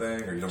 Is that the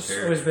thing, or you don't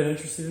care? Always been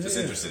interested in it. Just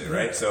interested in it,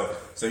 right? So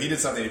he did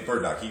something at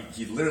Bird Dog.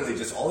 He literally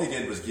just all he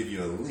did was give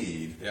you a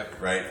lead,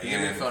 right? He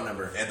gave me a phone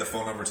number and the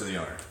phone number to the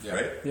owner,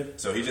 right? Yep.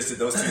 So he just did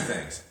those two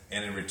things,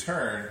 and in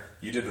return,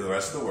 you did the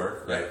rest of the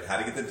work, right? How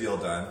to get the deal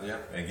done,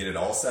 and get it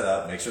all set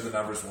up, make sure the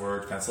numbers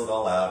worked, pencil it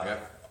all out.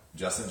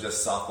 Justin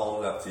just softballed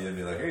it up to you and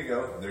be like, here you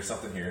go, there's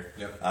something here.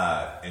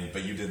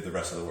 But you did the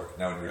rest of the work.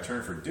 Now, in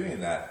return for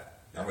doing that,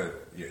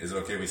 is it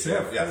okay we say?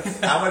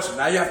 How much?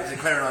 Now you have to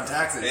declare it on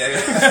taxes.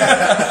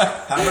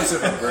 How much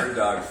of a bird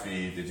dog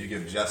fee did you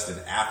give Justin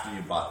after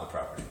you bought the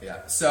property?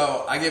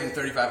 So I gave him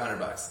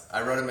 $3,500.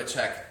 I wrote him a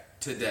check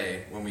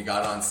today when we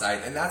got on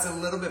site, and that's a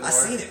little bit more. I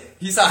seen it.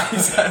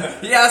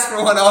 He asked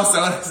for one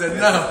also, and I said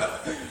no.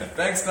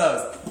 Thanks,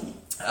 closed.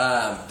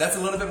 That's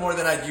a little bit more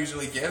than I'd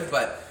usually give,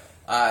 but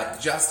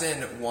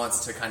Justin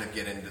wants to kind of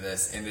get into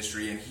this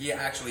industry, and he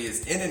actually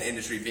is in an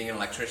industry, being an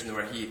electrician,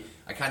 where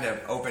I kind of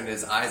opened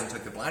his eyes and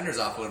took the blinders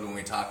off a little bit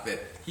when we talked, that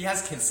he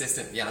has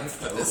consistent, let me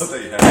put this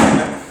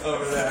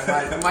over there.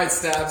 I might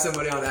stab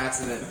somebody on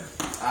accident.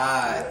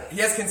 He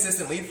has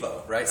consistent lead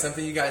flow, right?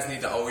 Something you guys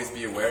need to always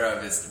be aware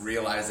of is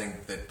realizing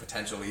the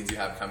potential leads you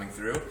have coming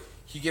through.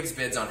 He gives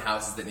bids on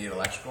houses that need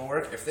electrical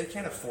work. If they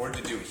can't afford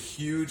to do a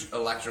huge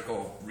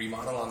electrical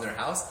remodel on their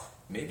house,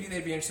 maybe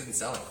they'd be interested in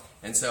selling.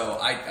 And so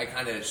I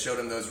kind of showed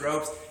him those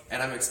ropes,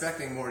 and I'm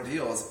expecting more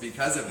deals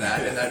because of that,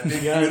 and that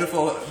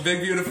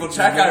big, beautiful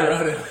check I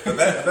wrote him. The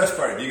best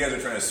part, if you guys are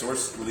trying to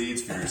source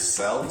leads for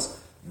yourselves,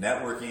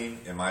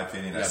 networking, in my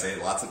opinion, I say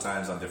it lots of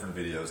times on different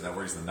videos,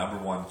 networking is the number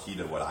one key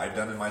to what I've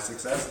done in my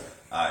success.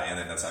 And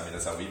then that's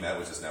how we met,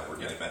 was just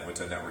networking. I went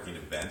to a networking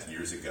event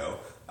years ago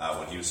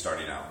when he was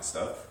starting out and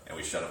stuff, and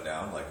we shut him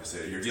down. Like I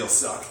said, your deals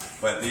suck.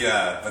 But he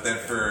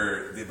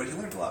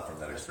learned a lot from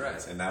that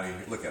experience, and now you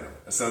look at him.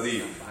 So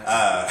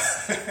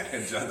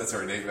and John, that's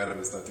our Nate met him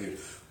and stuff too.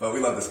 But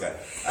we love this guy.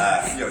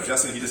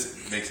 Justin, he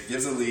just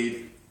gives a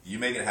lead. You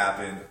make it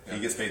happen. He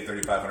gets paid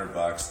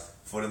 $3,500.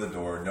 Foot in the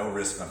door, no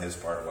risk on his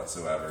part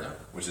whatsoever,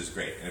 which is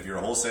great. And if you're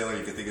a wholesaler,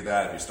 you can think of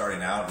that. If you're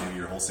starting out, maybe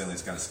your wholesaling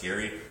is kind of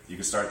scary. You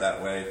can start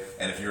that way.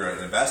 And if you're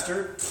an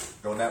investor,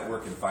 go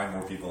network and find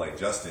more people like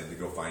Justin to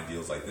go find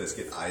deals like this.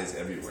 Get eyes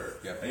everywhere.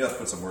 And you have to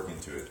put some work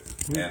into it.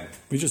 And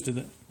we just did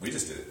that. We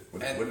just did it.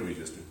 What did we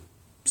just do?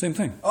 Same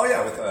thing. Oh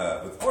yeah,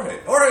 with Jorge.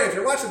 Jorge, if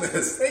you're watching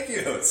this, thank you.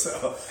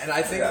 And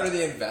I think for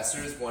the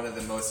investors, one of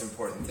the most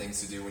important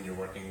things to do when you're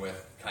working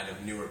with kind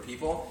of newer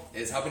people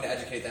is helping to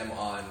educate them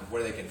on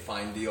where they can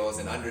find deals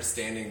and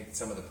understanding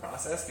some of the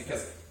process,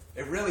 because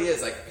it really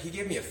is like, he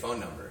gave me a phone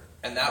number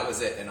and that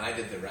was it, and I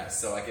did the rest.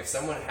 So like, if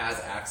someone has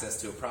access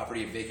to a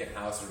property, a vacant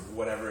house, or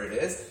whatever it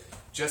is,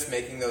 just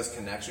making those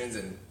connections,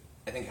 and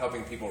I think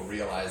helping people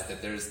realize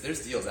that there's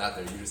deals out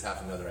there. You just have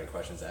to know the right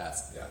questions to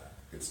ask.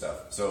 Good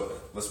stuff. So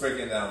let's break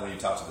it down. When you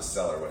talked to the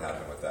seller, what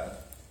happened with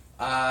that?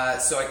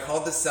 So I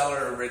called the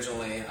seller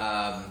originally,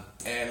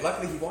 and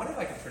luckily he wanted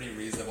like a pretty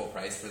reasonable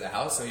price for the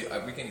house. So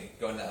we can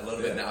go into that a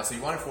little bit now. So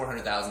he wanted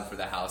 $400,000 for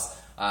the house,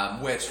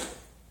 which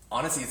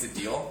honestly it's a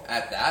deal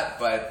at that,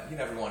 but you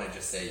never want to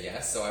just say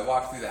yes. So I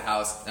walked through the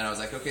house and I was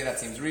like, okay, that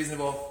seems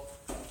reasonable.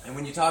 And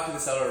when you talk to the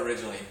seller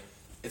originally,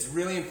 it's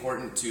really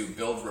important to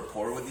build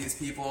rapport with these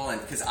people,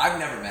 and because I've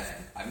never met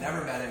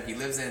him. He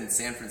lives in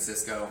San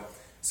Francisco,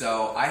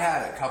 so I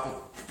had a couple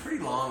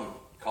pretty long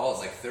calls,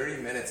 like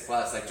 30 minutes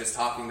plus, like just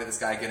talking to this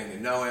guy, getting to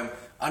know him,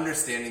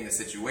 understanding the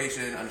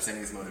situation,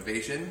 understanding his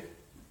motivation.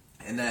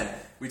 And then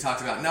we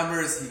talked about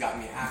numbers. He got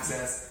me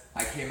access.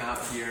 I came out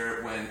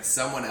here when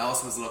someone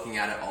else was looking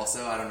at it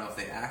also. I don't know if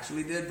they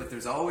actually did, but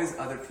there's always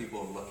other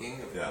people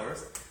looking, of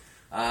course.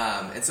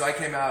 And so I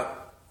came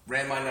out,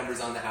 ran my numbers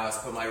on the house,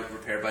 put my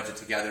repair budget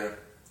together,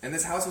 and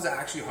this house was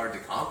actually hard to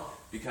comp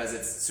because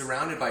it's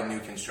surrounded by new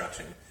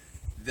construction.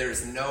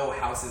 There's no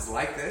houses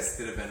like this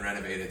that have been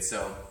renovated,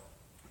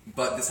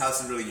 but this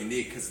house is really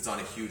unique because it's on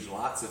a huge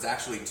lot, so it's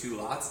actually 2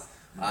 lots.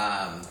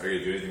 Are you going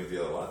to do anything with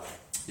the other lot?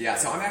 Yeah,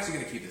 so I'm actually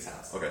going to keep this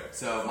house. Okay.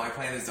 So my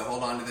plan is to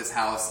hold on to this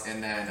house,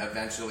 and then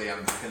eventually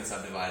I'm going to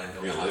subdivide and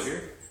build a house. Live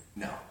here?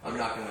 No, I'm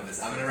not going to live this.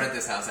 I'm going to rent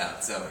this house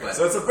out. So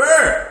it's a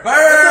burr!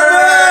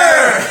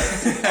 Burr!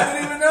 It's a burr! I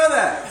didn't even know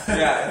that.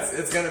 Yeah,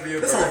 it's going to be a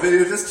burr. This whole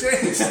video just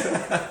changed.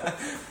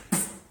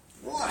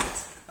 What?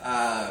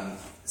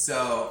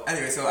 So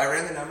anyway, so I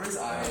ran the numbers.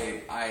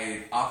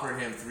 I offered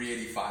him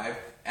 $385,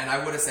 and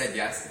I would have said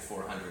yes at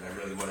 $400. I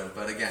really would have,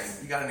 but again,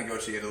 you got to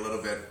negotiate a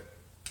little bit.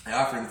 I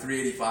offered him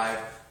 $385.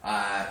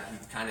 He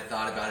kind of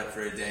thought about it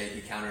for a day.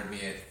 He countered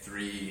me at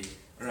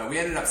we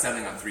ended up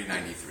settling on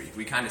 $393.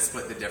 We kind of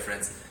split the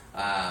difference.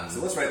 So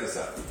let's write this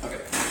up.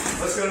 Okay.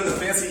 Let's go to the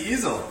fancy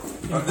easel.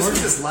 This is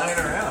just lying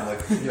around.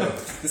 Like,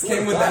 this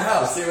came with the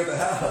house. This came with the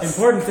house.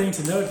 Important thing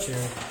to note,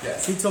 Jared.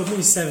 Yes. He told me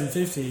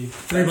 $750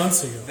 3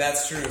 months ago.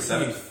 That's true.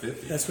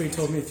 $750. That's what he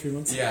told me 3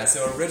 months ago. Yeah,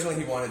 so originally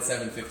he wanted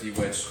 $750,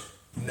 which,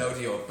 no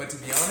deal. But to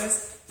be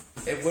honest,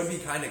 it would be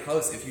kind of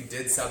close if you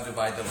did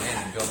subdivide the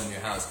land and build a new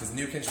house, because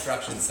new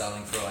construction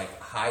selling for like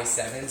high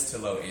 7s to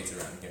low 8s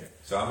around here.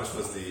 So how much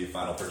was the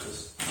final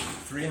purchase?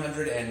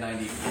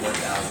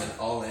 $394,000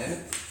 all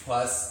in,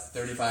 plus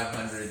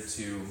 $3,500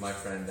 to my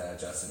friend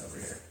Justin over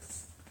here.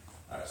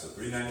 All right, so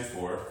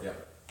 $394.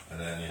 Yep. And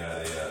then you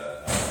had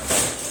a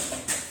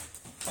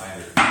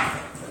finder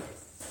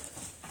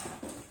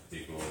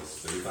equals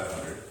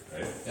 $3,500,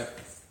 right? Yep.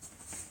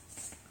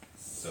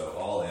 So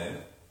all in.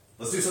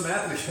 Let's do some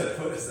math together.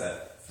 What is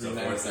that?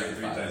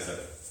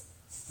 $397,500.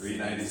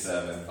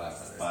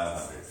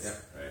 $397,500. Yep.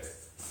 Right.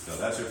 So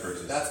that's your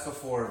purchase. That's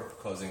before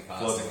closing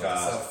costs. Closing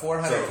costs. So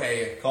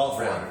 $400K. So call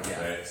round,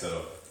 400, right?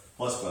 So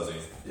plus closing.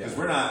 Yeah. Because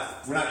we're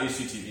not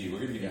HGTV. We're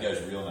going to give you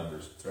guys real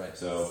numbers. That's right.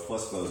 So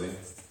plus closing.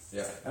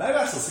 Yeah. And I've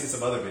actually seen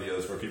some other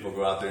videos where people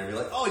go out there and be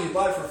like, "Oh, you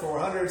bought it for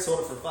 400, sold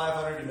it for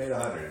 500, you made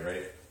 100,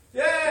 right?"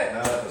 Yay!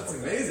 No, That's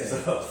amazing.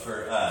 So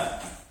for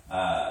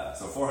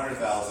so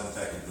 400,000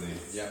 technically.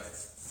 Yep.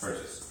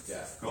 Purchase.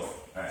 Yeah. Cool. All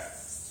right.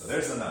 So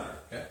there's the number.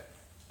 Okay.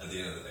 At the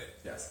end of the day.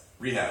 Yes.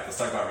 Rehab. Let's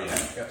talk about rehab.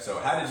 Yep. So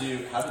how did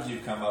you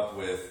come up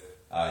with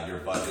your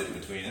budget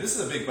between? And this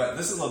is a big budget.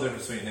 This is a little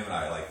different between him and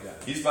I. Like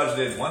he's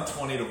budgeted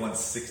 120 to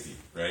 160,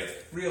 right?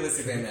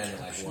 Realistically, I'm at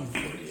like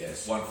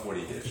 140-ish.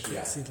 140-ish.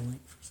 Yeah. See the link.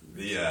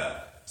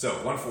 So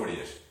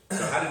 140-ish.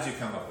 So how did you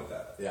come up with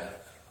that? Yeah.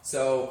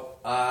 So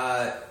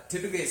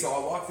typically,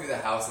 I'll walk through the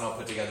house and I'll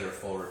put together a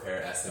full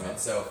repair estimate.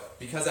 So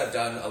because I've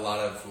done a lot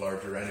of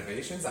larger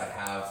renovations, I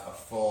have a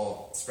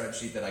full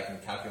spreadsheet that I can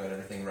calculate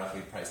everything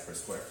roughly price per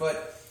square foot.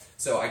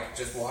 So I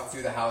just walked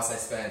through the house. I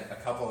spent a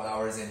couple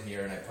hours in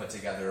here and I put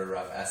together a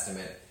rough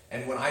estimate.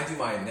 And when I do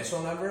my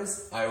initial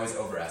numbers, I always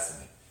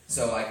overestimate.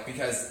 So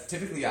because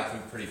typically you have to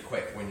be pretty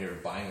quick when you're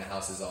buying the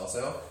houses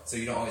also, so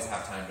you don't always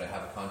have time to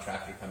have a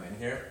contractor come in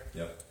here.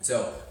 Yep.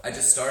 So I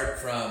just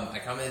I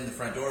come in the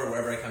front door,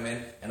 wherever I come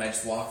in, and I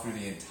just walk through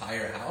the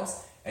entire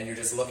house, and you're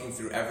just looking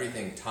through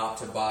everything top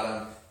to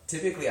bottom.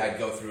 Typically I'd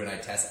go through and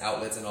I'd test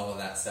outlets and all of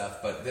that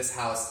stuff, but this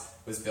house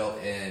was built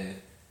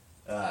in,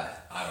 I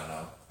don't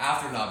know,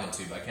 after Knob and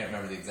Tube. I can't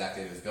remember the exact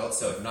date it was built,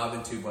 so if Knob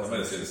and Tube wasn't... I'm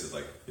going to say this is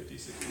like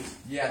 50s, 60s.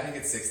 Yeah, I think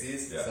it's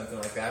 60s, something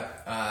like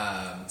that.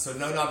 So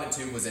no knob and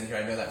tube was in here.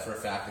 I know that for a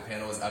fact. The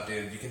panel was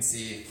updated. You can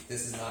see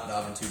this is not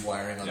knob and tube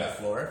wiring on the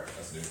floor.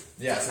 That's new.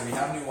 Yeah, so we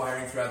have new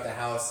wiring throughout the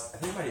house. I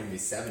think it might even be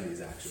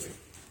 70s, actually.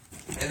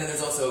 And then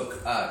there's also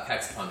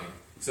PEX plumbing.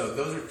 So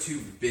those are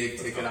 2 big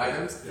ticket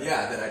items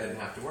that I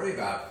didn't have to worry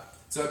about.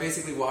 So I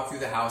basically walked through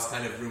the house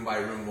kind of room by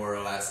room, more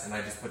or less, and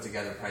I just put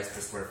together price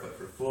per square foot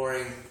for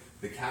flooring,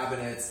 the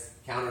cabinets,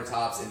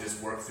 countertops, and just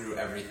work through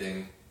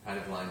everything kind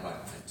of line by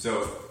line.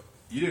 So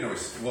you didn't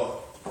always,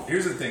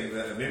 here's the thing.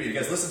 Maybe you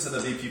guys listen to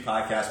the VP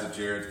podcast with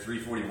Jared.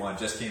 341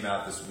 just came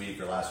out this week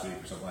or last week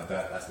or something like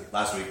that. Last week.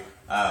 Last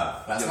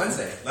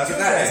Wednesday. Last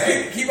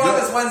Wednesday. Keep on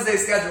this Wednesday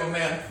schedule,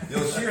 man.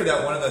 You'll hear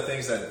that one of the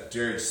things that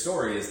Jared's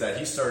story is that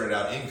he started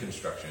out in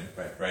construction,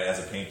 right, as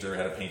a painter,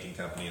 had a painting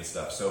company and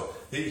stuff. So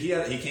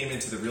he came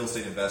into the real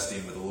estate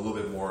investing with a little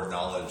bit more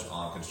knowledge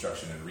on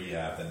construction and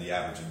rehab than the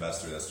average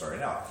investor that's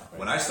starting out. Right.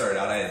 When I started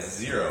out, I had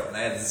zero, and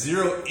I had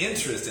zero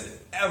interest in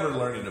ever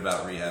learning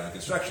about rehab and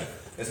construction.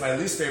 It's my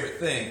least favorite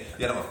thing,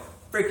 yet I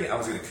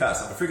was going to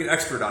cuss. I'm a freaking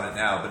expert on it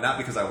now, but not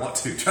because I want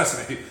to,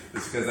 trust me.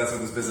 It's because that's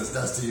what this business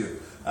does to you.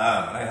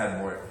 I had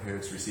more here,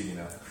 it's receding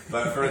now.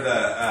 But for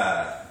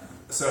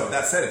so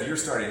that said, if you're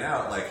starting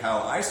out, like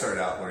how I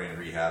started out learning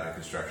rehab and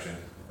construction,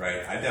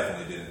 right, I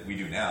definitely didn't, we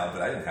do now,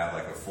 but I didn't have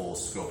like a full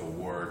scope of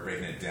work,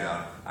 breaking it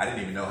down. I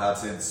didn't even know how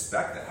to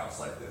inspect a house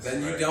like this.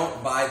 Then you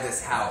don't buy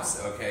this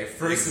house, okay?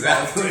 First of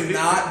all, do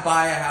not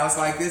buy a house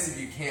like this if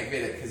you can't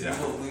bid it, because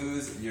you will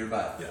lose your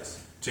butt. Yes.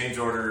 Change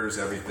orders,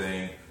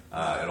 everything.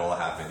 It'll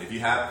happen. If you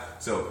have,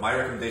 so my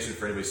recommendation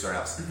for anybody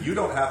starting out, you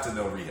don't have to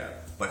know rehab,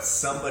 but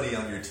somebody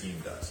on your team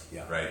does,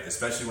 right?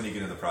 Especially when you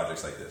get into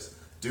projects like this.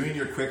 Doing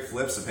your quick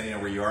flips, depending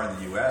on where you are in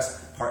the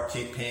U.S.,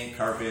 paint,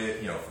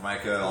 carpet,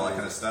 Formica, all that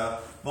kind of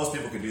stuff. Most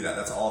people can do that.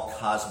 That's all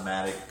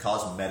cosmetic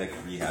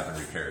rehab and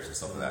repairs and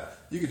stuff like that.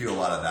 You can do a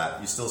lot of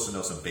that. You still should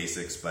know some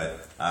basics,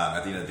 but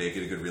at the end of the day,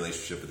 get a good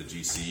relationship with the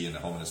GC and the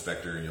home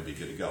inspector, and you'll be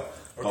good to go.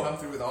 Or come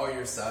through with all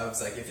your subs.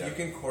 Like if you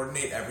can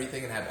coordinate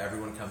everything and have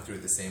everyone come through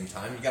at the same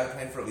time, you got to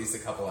plan for at least a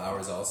couple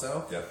hours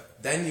also.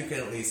 Then you can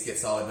at least get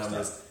solid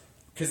numbers.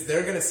 Because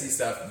they're going to see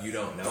stuff you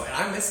don't know. And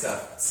I miss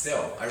stuff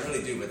still. I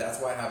really do. But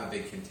that's why I have a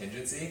big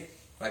contingency.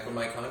 Like when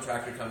my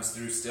contractor comes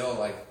through still,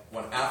 like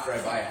after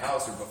I buy a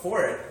house or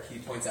before it, he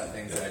points out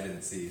things that I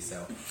didn't see.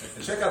 So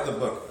and check out the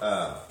book.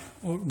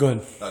 Go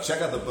ahead.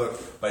 Check out the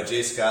book by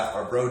Jay Scott,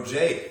 our bro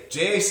Jay.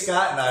 Jay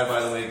Scott and I,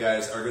 by the way,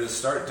 guys, are going to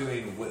start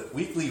doing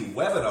weekly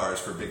webinars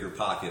for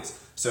BiggerPockets.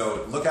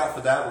 So look out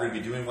for that. We're going to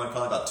be doing one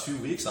probably about 2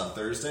 weeks on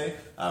Thursday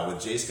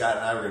with Jay Scott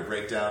and I. We're going to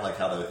break down like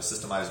how to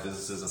systemize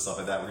businesses and stuff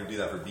like that. We're going to do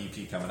that for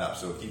BP coming up.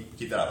 So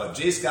keep that up. But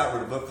Jay Scott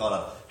wrote a book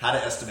called How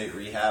to Estimate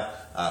Rehab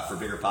for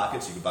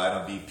BiggerPockets. You can buy it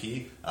on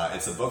BP.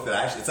 It's a book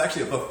that it's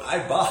actually a book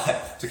I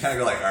bought to kind of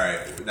go like, all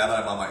right, now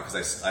that I'm on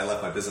because I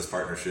left my business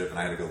partnership and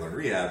I had to go learn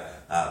rehab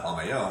on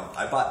my own.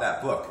 I bought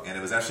that book, and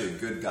it was actually a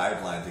good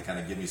guideline to kind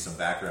of give me some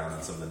background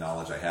on some of the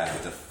knowledge I had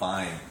to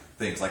define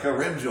things like a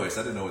rim joist.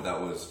 I didn't know what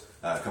that was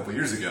a couple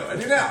years ago. I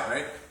do now,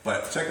 right?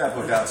 But check that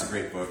book out. It's a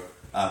great book.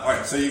 All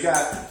right, so you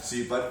got,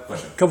 bud,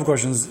 question. Couple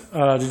questions.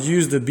 Did you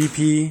use the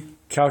BP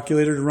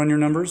calculator to run your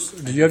numbers?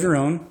 Did you have your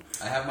own?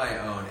 I have my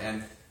own,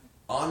 and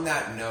on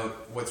that note,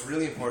 what's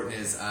really important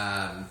is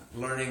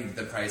learning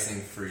the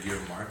pricing for your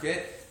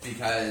market,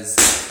 because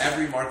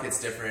every market's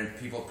different.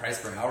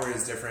 Price per hour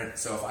is different.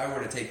 So if I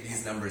were to take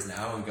these numbers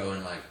now and go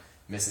in like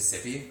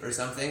Mississippi or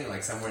something,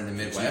 like somewhere in the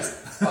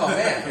Midwest, oh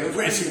man, it would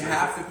be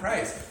half the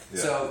price. Yeah.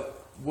 So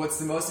what's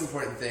the most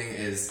important thing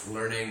is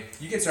learning.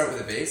 You can start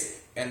with a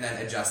base and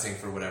then adjusting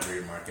for whatever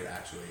your market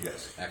actually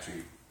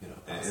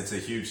it's a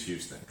huge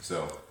thing.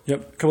 So a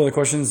couple other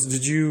questions.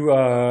 Did you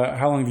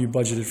how long have you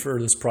budgeted for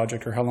this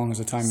project, or how long is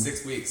the time?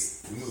 6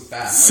 weeks. We move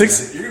fast.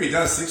 You're gonna be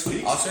done in 6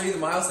 weeks? I'll show you the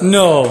milestones.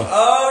 No.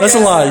 That's a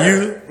lie.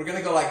 We're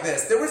gonna go like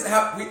this.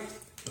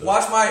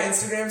 Watch my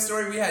Instagram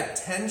story. We had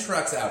 10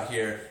 trucks out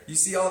here. You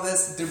see all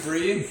this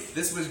debris?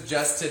 This was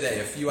just today,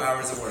 a few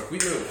hours of work. We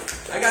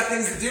moved. I got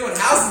things to do and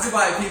houses to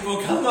buy,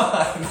 people. Come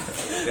on.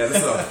 Yeah,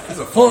 this is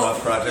a full-on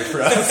project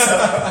for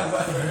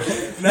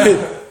us.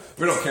 No.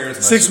 We don't care as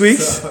much. 6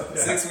 weeks?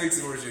 6 weeks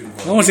and we're shooting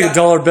for. I want to take a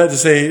dollar bet to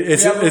say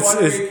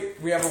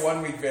we have a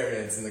 1 week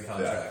variance in the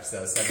contract,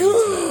 so 7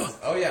 months.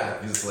 Oh yeah,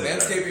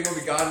 landscaping will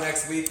be gone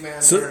next week,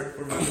 man.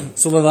 We're moving.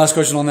 So the last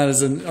question on that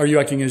is: are you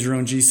acting as your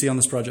own GC on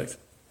this project?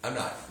 I'm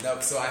not.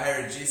 Nope. So I hire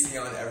a GC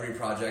on every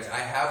project. I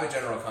have a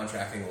general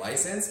contracting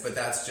license, but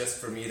that's just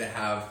for me to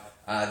have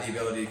the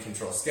ability to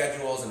control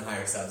schedules and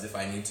hire subs if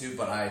I need to.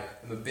 But I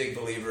am a big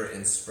believer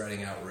in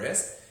spreading out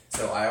risk,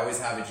 so I always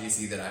have a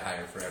GC that I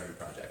hire for every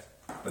project.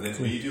 But then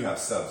you do have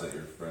subs that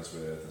you're friends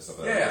with and stuff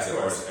like that. Yeah, of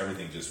course. Or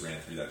everything just ran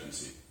through that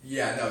GC.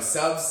 Yeah, no,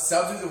 subs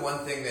are the one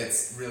thing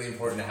that's really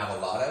important to have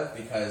a lot of,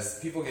 because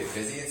people get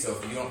busy, and so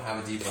if you don't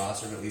have a deep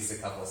roster of at least a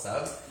couple of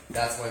subs,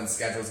 that's when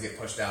schedules get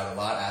pushed out a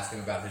lot. Ask him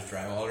about his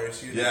drywall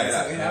issue that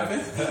recently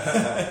happened.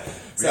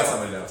 We got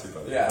somebody down too, by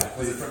the way. Yeah,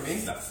 was it from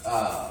me? No.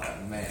 Oh,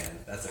 man,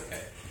 that's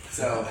okay.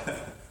 So,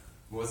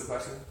 what was the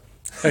question?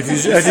 Acting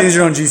as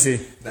your own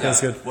GC. No.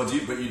 That's good. Well,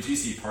 but you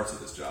GC parts of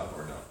this job,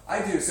 or no?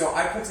 I do. So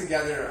I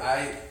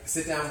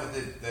sit down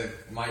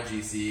with my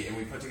GC, and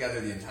we put together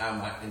the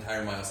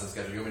entire milestone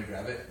schedule. You want me to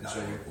grab it and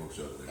show you? We'll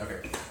show it.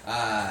 Okay.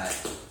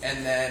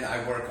 And then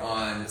I work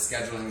on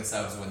scheduling the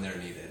subs when they're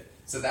needed.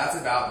 So that's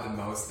about the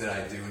most that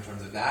I do in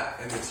terms of that.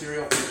 And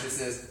material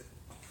purchases,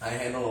 I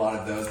handle a lot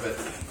of those, but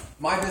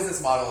my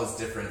business model is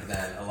different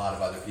than a lot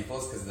of other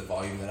people's because of the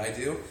volume that I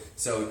do.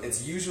 So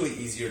it's usually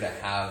easier to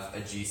have a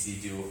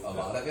GC do a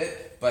lot of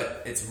it,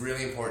 but it's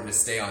really important to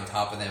stay on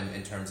top of them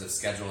in terms of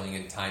scheduling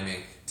and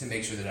timing to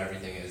make sure that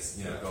everything is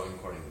going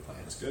according to plan.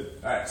 That's good.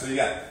 All right, so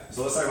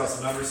so let's talk about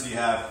some numbers. So you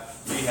have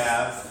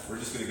rehab. We're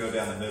just going to go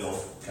down the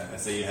middle and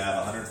say you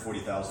have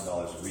 $140,000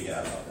 of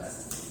rehab.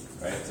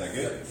 Right? Is that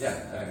good? Yeah,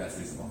 I think that's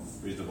reasonable.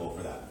 Reasonable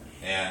for that.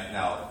 And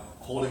now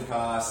holding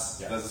costs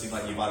doesn't seem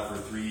like you bought it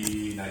for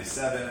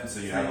 $397,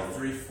 so you have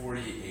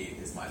 $348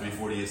 is my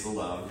 348 is the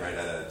loan, right?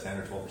 At a 10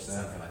 or 12%.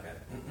 Something like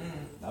that.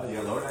 No, you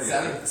got lower.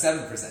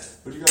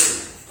 7%. What'd you go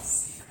for?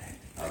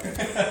 Okay.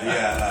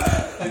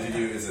 Did you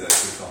do? Is it a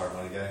crystal hard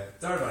money guy?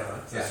 It's hard money, huh?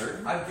 Yeah.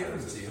 Certain? I've given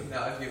them to you.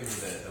 No, I've given you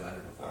the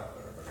lender before.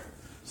 Okay.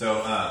 So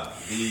all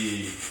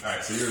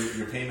right. So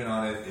your payment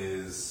on it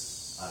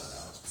is, I don't know.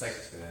 It's like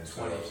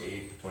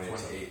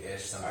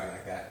 28-ish, something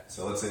like that.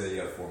 So let's say that you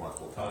got a 4-month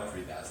hold time.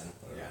 3,000.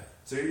 Yeah.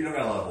 So you don't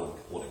got a lot of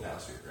holding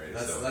costs here, right?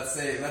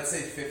 Let's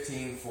say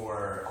 15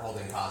 for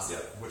holding costs,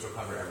 which will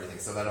cover everything.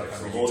 So that'll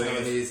cover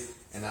utilities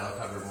and that'll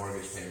cover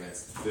mortgage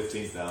payments.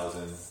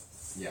 15,000.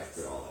 Yeah.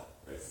 For all that,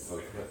 right?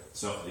 Okay. Yep.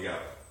 So you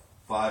got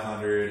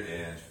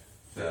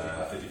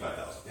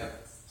 555,000.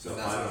 Yep. So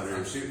that's 500.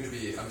 I'm shooting to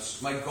be.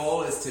 My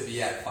goal is to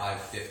be at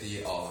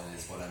 550 all in.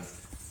 Is what I'm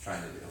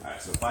trying to do. All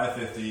right. So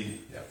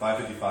 550,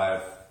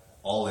 555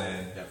 all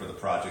in for the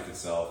project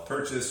itself.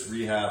 Purchase,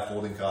 rehab,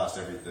 holding cost,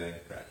 everything.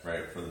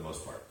 Right. For the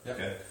most part. Yep.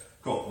 Okay.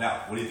 Cool.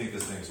 Now, what do you think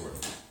this thing's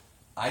worth?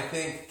 I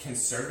think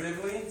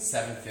conservatively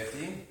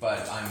 750,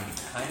 but I'm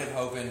kind of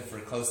hoping for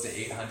close to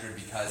 800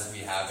 because we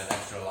have an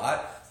extra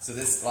lot. So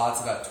this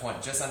lot's about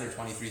just under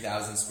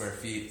 23,000 square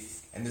feet,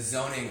 and the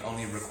zoning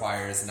only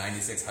requires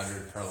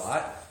 9,600 per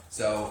lot.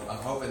 So I'm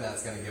hoping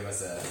that's going to give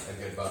us a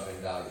good bump in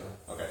value.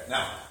 Okay.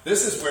 Now,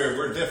 this is where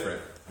we're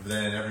different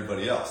than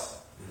everybody else.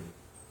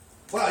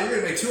 Wow, you're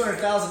going to make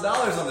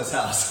 $200,000 on this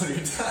house when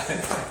you're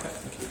done.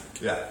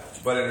 Yeah.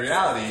 But in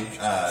reality,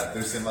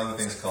 there's some other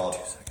things called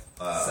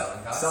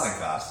selling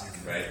costs,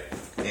 right?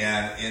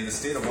 And in the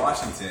state of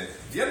Washington,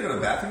 do you have to go to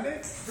the bathroom,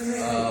 Nate? He's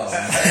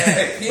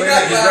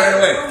running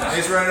away.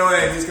 He's running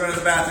away. He's going to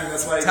the bathroom.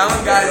 That's why. Tell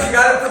him, guys, you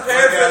got to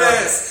prepare for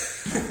this.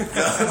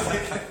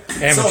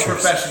 So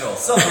professional.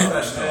 So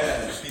professional.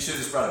 He should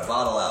have just brought a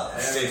bottle out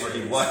and stayed where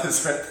he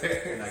was right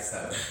there. Next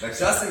time.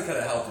 Justin could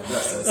have helped him.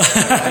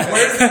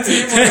 Where's the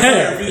team?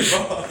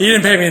 He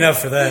didn't pay me enough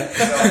for that.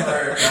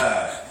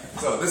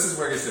 So this is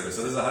where it gets different.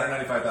 So this is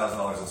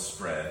 $195,000 in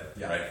spread,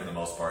 right, for the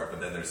most part, but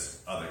then there's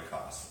other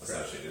costs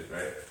associated,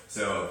 right?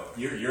 So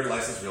you're a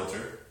licensed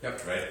realtor,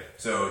 right?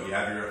 So you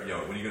have your,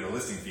 when you go to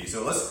listing fee.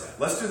 So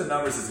let's do the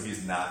numbers as if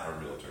he's not a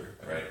realtor,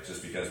 right?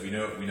 Just because we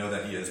know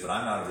that he is, but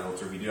I'm not a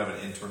realtor. We do have an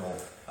internal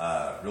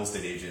real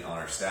estate agent on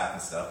our staff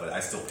and stuff, but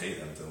I still pay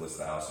them to list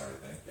the house and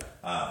everything.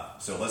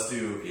 So let's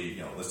do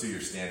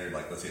your standard,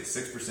 like let's say it's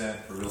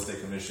 6% for real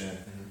estate commission,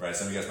 right?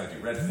 Some of you guys might do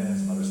Redfin,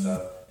 some other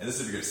stuff. And this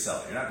is if you're going to sell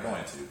it. You're not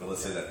going to, but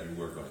let's say that you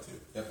were going to.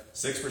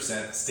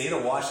 6%. State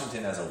of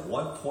Washington has a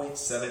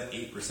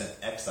 1.78%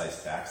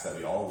 excise tax that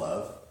we all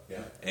love.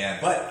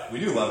 But we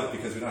do love it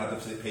because we don't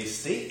have to pay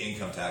state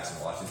income tax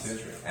in Washington,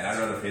 and I'd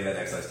rather pay that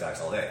excise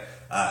tax all day.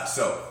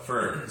 So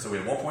we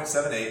have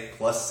 1.78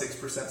 plus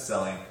 6%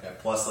 selling,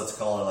 plus let's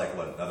call it like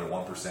another 1%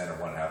 or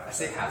 1.5%. I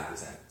say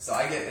 0.5%. So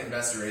I get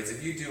investor rates.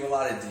 If you do a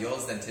lot of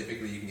deals, then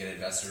typically you can get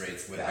investor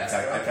rates with I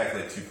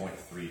calculate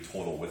 2.3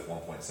 total with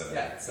 1.78.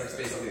 Yeah, so it's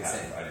basically the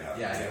same. I do have.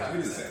 Yeah, we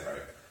do the same,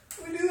 right?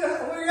 We do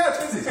that. What do you got,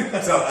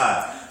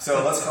 twinsies?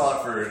 So let's call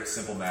it for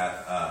simple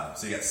math.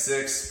 So you got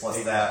 6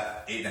 plus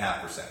that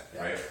 8.5%,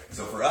 right?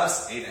 So for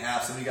us,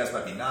 8.5. Some of you guys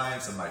might be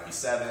 9, some might be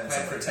 7,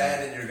 some for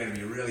 10, and you're going to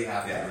be really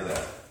happy. Yeah, really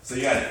happy. So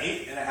you got an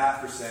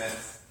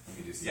 8.5%. You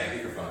can just get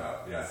your phone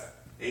out. Yeah,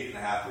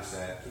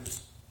 8.5%.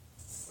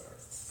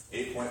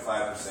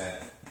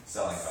 8.5%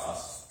 selling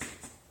costs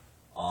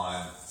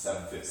on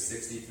 750.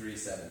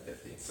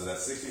 63,750. So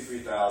that's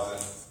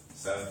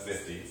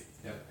 63,750.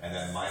 And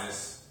then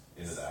minus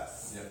into that.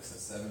 So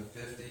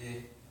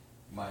 750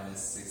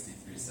 minus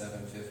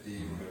 63,750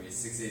 we're going to be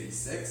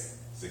 686.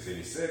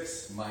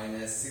 686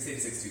 minus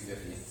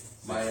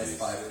 686,250 minus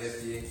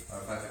 550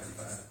 or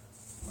 555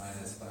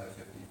 minus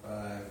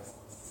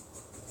 555.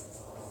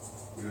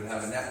 We would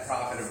have a net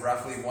profit of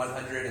roughly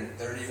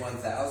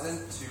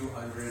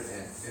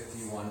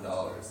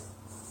 $131,251.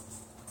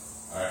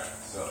 All right,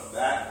 so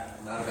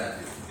that not a bad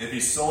deal. If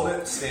you sold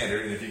it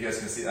standard, and if you guys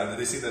can see, did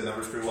they see the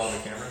numbers pretty well on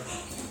the camera?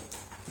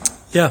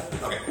 Yeah.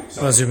 Okay.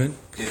 So I'll zoom in.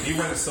 If you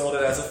went and sold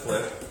it as a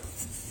flip,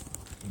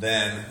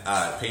 then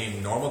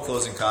paying normal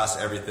closing costs,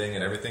 everything,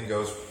 and everything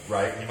goes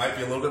right. You might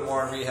be a little bit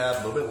more on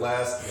rehab, a little bit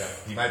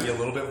less. You might be a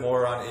little bit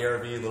more on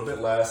ARV, a little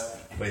bit less,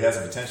 but he has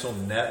a potential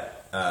net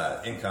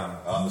income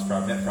on this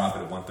property, net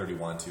profit of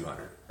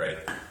 $131,200. Right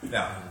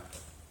now.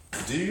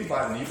 Do you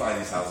when you buy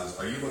these houses,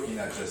 are you looking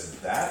at just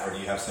that, or do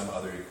you have some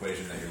other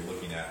equation that you're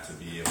looking at to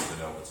be able to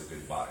know what's a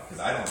good buy? Because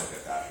I don't look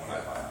at that when I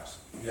buy a house.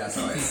 Yeah,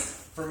 so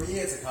for me,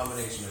 it's a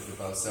combination of the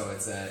both. So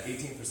it's an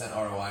 18%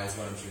 ROI is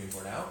what I'm shooting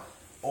for now.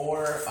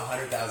 or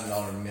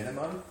 $100,000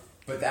 minimum.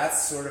 But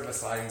that's sort of a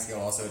sliding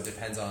scale. Also, it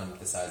depends on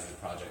the size of the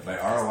project. By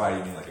ROI,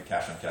 you mean like a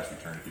cash-on-cash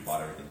return if you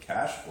bought everything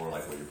cash, or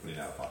like what you're putting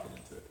out of pocket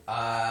into it?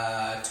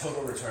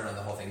 Total return on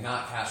the whole thing,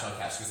 not cash on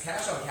cash. Because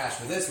cash on cash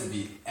for this would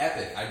be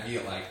epic. I'd be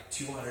at like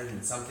 200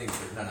 and something.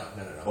 No.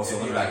 Well, so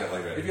let me back it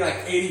like that. It'd be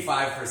like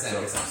 85% or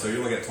something. So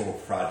you're looking at total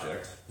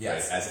project,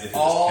 yes, right? As if it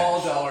all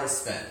was cash. dollars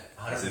spent,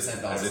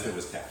 100% dollars. As if it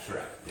was cash,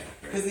 correct? Yeah.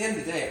 Because at the end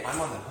of the day, I'm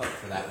on the hook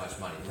for that much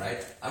money,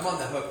 right? I'm on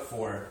the hook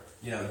for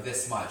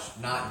this much,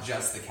 not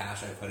just the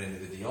cash I put into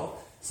the deal.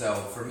 So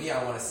for me,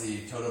 I want to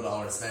see total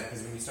dollars spent,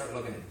 because when you start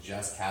looking at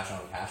just cash on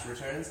cash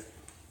returns,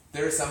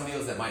 there are some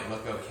deals that might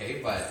look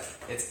okay, but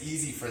it's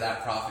easy for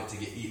that profit to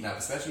get eaten up,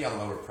 especially on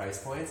lower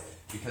price points,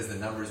 because the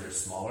numbers are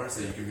smaller.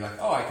 So you can be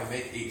like, oh, I can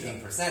make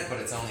 18%,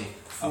 but it's only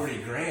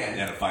 40 grand.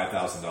 And a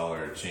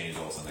 $5,000 change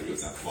all of a sudden that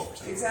goes down to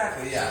 12%.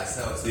 Exactly, yeah.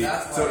 So that's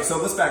why.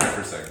 So let's back up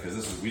for a second,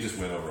 because we just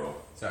went over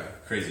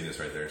craziness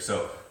right there.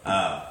 So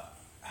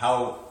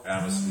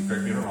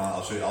correct me if I'm wrong,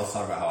 I'll show you. I'll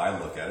talk about how I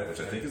look at it, which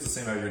I think is the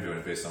same how you're doing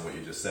it based on what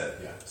you just said.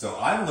 Yeah. So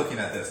I'm looking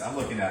at this. I'm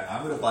going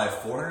to buy a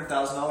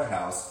 $400,000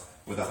 house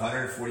with a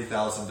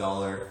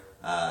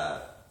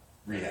 $140,000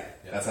 rehab.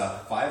 Yeah. That's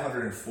a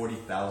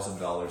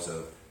 $540,000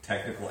 of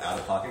technical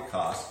out-of-pocket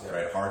costs,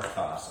 right? Hard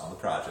costs on the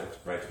project,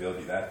 right? To be able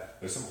to do that.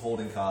 There's some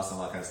holding costs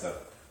and all that kind of stuff.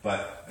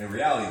 But in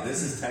reality,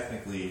 this is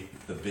technically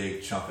the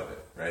big chunk of it,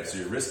 right? So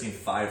you're risking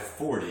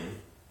 $540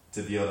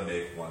 to be able to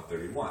make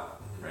 $131,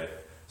 right?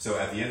 So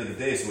at the end of the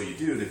day, so what you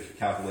do to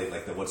calculate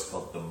like what's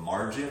called the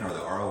margin or the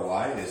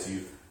ROI is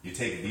you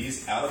take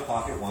these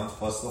out-of-pocket ones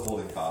plus the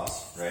holding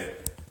costs, right?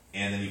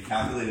 And then you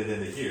calculate it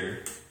into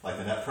here, like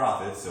the net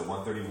profit, so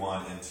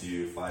 131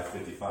 into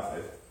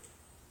 555.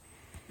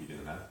 You do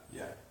the math?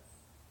 Yeah.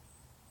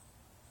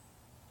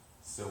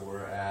 So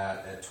we're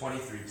at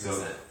 23%.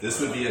 So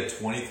this would be at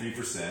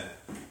 23%.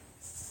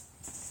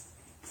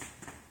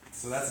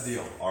 So that's a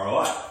deal.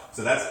 ROI.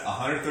 So that's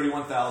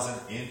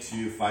 131,000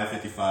 into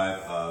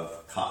 555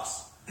 of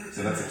costs.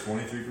 So that's a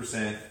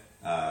 23%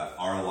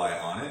 ROI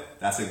on it.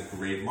 That's a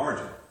great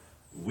margin.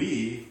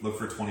 We look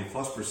for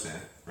 20+%,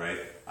 right?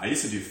 I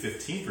used to do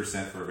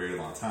 15% for a very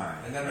long time.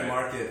 And then right? the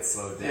market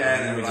slowed down. Yeah,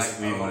 and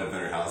then we wanted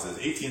better houses.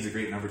 18 is a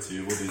great number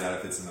too. We'll do that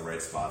if it's in the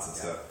right spots and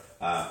stuff.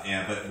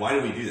 But why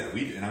do we do that?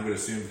 And I'm going to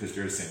assume because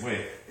Jared's the same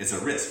way, it's a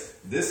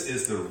risk. This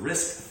is the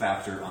risk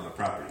factor on the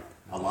property.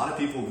 A lot of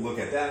people look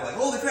at that like,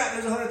 holy crap,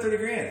 there's 130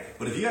 grand.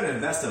 But if you got to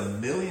invest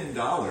 $1 million,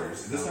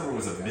 this number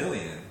was $1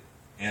 million,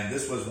 and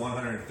this was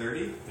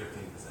 130,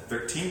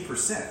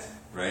 13%,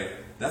 right?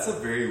 That's a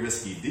very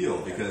risky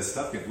deal because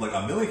stuff can, like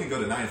 $1 million can go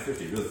to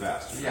 950 really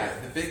fast. Right? Yeah,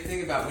 the big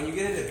thing about when you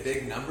get into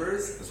big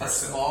numbers, a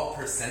small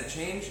percent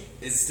change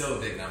is still a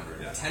big number.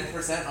 Yeah.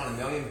 10% on $1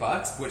 million,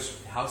 which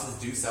houses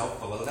do sell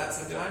below that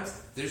sometimes.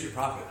 There's your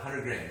profit,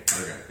 100 grand.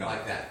 100 grand,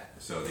 like that.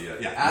 So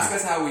ask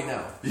us how we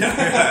know. Yeah,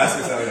 ask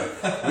us how we know.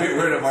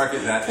 We're in a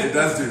market that it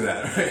does do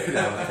that, right?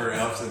 For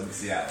helps in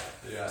Seattle.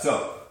 Yeah.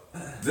 So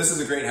this is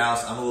a great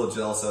house. I'm a little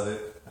jealous of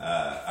it.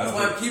 That's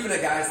why I'm keeping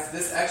it, guys.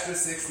 This extra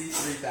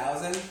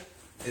 $63,000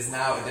 is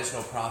now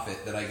additional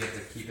profit that I get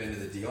to keep into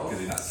the deal. Because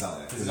he's not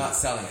selling it. Because he's not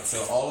selling it.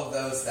 So all of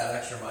that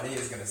extra money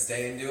is going to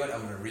stay into it.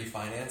 I'm going to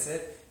refinance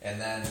it, and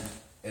then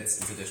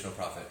it's additional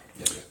profit.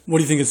 Yes, sir. What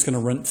do you think it's going to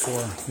rent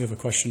for? We have a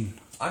question.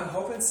 I'm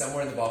hoping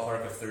somewhere in the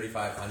ballpark of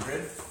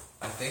 $3,500.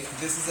 I think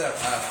this is a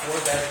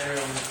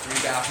 4-bedroom,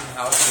 3-bathroom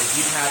house with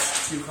a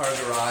detached 2-car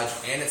garage,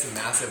 and it's a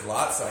massive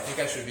lot, so I think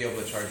I should be able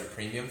to charge a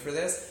premium for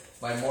this.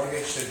 My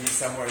mortgage should be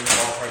somewhere in the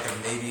ballpark of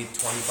maybe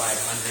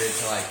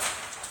 $2,500 to like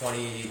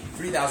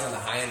 $23,000 on the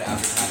high end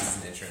after taxes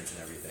and insurance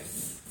and everything.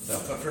 So,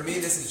 but for me,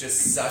 this is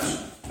just such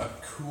a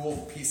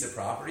cool piece of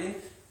property.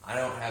 I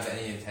don't have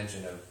any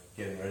intention of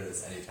getting rid of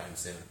this anytime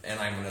soon, and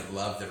I'm gonna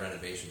love the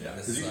renovation. Yeah,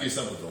 because you can do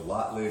something with a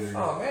lot later.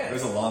 Oh man,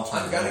 there's a long term.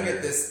 I'm gonna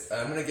get this.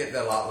 I'm gonna get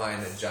the lot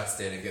line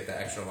adjusted and get the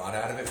extra lot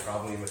out of it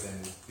probably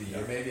within the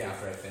year, maybe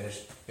after I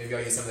finish. Maybe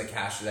I'll use some of the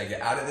cash that I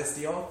get out of this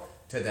deal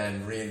to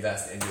then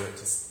reinvest into it.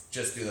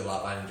 Just do the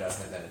lot line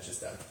adjustment, then it's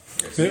just done.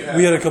 Okay, so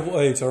we had a couple.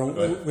 Hey, Tarl,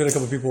 we had a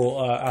couple people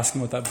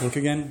asking about that book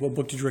again. What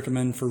book did you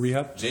recommend for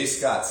Rehab? Jay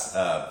Scott's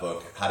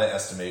book, How to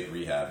Estimate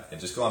Rehab, and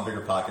just go on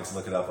BiggerPockets and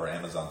look it up, or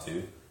Amazon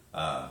too.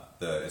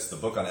 It's the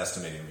book on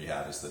estimating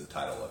rehab is the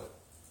title of it,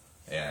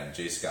 and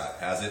Jay Scott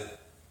has it.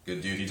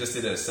 Good dude. He just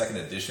did a second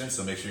edition,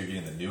 so make sure you're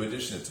getting the new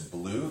edition. It's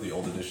blue. The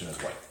old edition is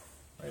white.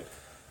 Right.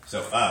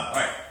 So all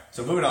right.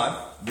 So moving on.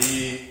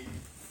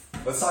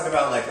 Let's talk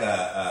about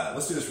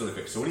let's do this really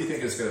quick. So what do you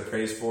think it's going to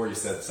appraise for? You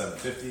said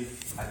 750.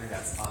 I think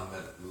that's on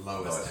the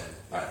lowest end.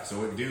 All right. So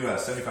we can do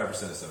 75% of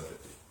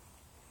 750.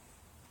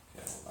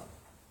 Okay, hold on.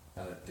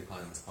 Gotta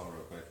decline this call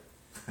real quick.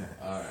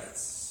 All right.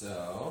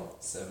 So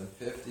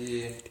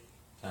 750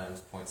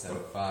 times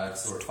 0.75.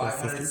 So we're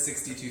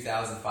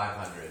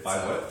 562,500.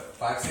 Five what?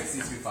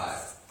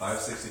 562,500.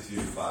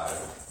 562,500.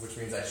 Which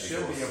means I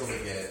should be able to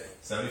get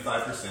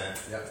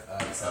 75%. Yep.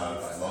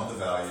 75. Loan to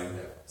value.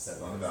 Yep.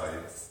 Loan to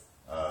value.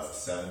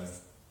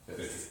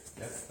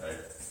 750. Yep. Right.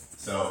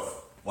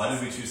 So Why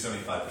did we choose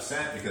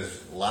 75%?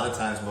 Because a lot of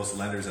times most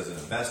lenders as an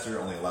investor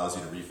only allows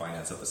you to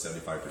refinance up to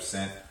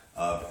 75%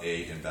 of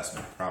a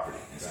investment property.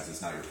 And since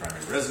it's not your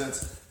primary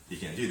residence, he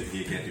can't do that.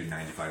 He can't do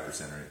 95%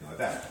 or anything like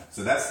that.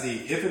 So that's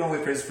if it only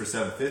appraises for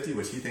 750,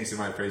 which he thinks it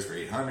might appraise for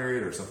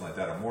 800 or something like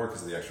that or more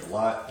because of the extra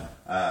lot,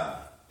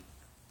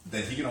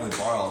 then he can only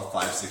borrow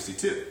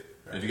 562.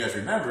 Right. If you guys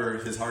remember,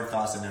 his hard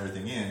cost and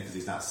everything in, because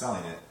he's not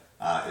selling it,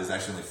 is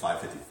actually only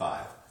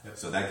 555. Yep.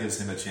 So that gives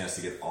him a chance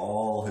to get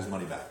all his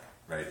money back,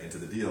 right, into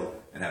the deal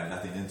and have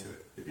nothing into it.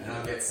 And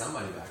I'll get some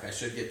money back. I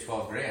should get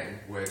 12 grand,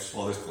 which...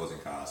 Well, there's closing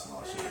costs and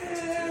all that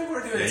shit.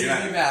 We're doing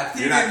TV math.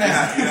 You're not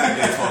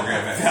getting 12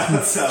 grand back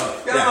now.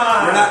 So, Come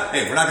on.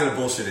 We're not going to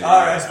bullshit anymore.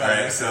 All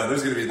right. So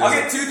there's going to be... I'll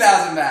get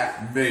 2,000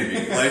 back.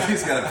 Maybe. Like,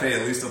 he's got to pay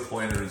at least a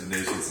point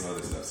origination and some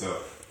other stuff.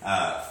 So,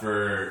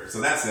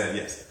 so that said,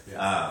 yes.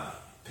 Yeah.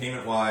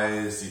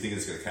 Payment-wise, do you think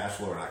it's going to cash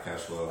flow or not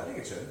cash flow? I think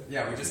it should.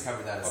 Yeah, we just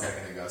covered that a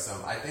second ago.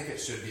 So I think it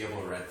should be able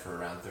to rent for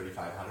around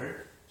 $3,500,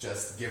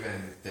 just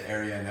given the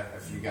area. And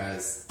if you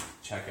guys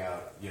check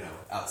out,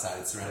 outside,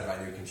 it's surrounded by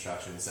new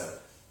construction. So,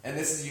 and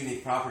this is a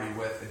unique property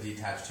with a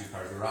detached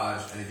 2-car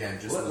garage. And again,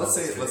 just let's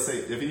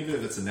say even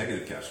if it's a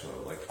negative cash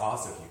flow, like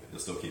also keep it.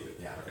 You'll still keep it.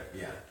 Yeah. Okay.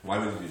 Yeah. Why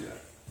would you do that?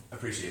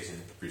 Appreciation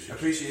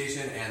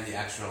and the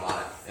extra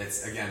lot.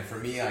 It's, again, for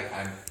me, like,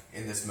 I'm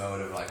in this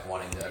mode of like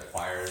wanting to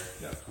acquire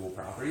cool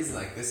properties, and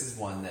like this is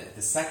one that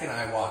the second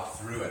I walked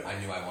through it, I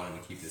knew I wanted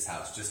to keep this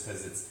house just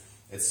because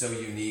it's so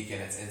unique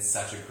and it's in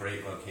such a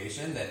great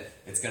location that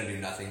it's going to do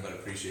nothing but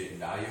appreciate in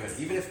value. And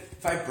even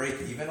if I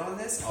break even on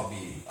this, I'll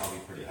be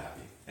pretty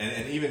happy.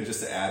 And even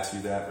just to add to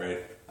that, right?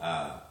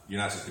 You're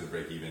not just going to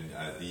break even.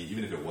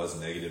 Even if it was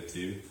negative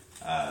too,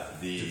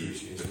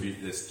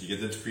 you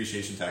get the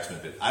depreciation tax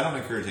benefit. I don't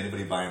encourage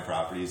anybody buying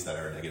properties that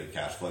are negative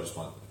cash flow. I just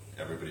want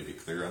everybody to be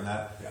clear on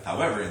that. Yeah.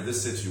 However, in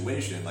this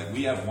situation, like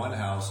we have one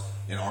house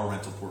in our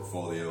rental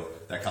portfolio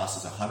that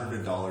costs us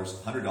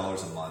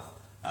 $100 a month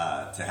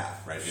to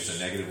have, right? It's a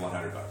negative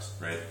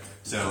 $100, right?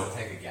 So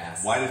take a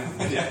gas. Why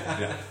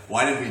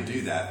did we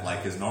do that?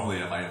 Like, because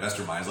normally in my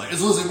investor mind is like,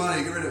 it's losing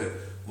money, get rid of it.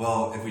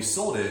 Well, if we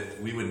sold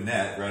it, we would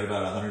net right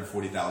about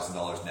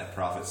 $140,000 net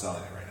profit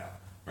selling it right now,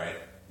 right?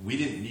 We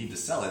didn't need to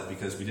sell it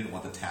because we didn't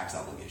want the tax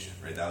obligation,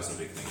 right? That was a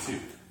big thing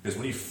too. Because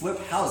when you flip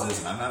houses,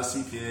 and I'm not a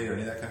CPA or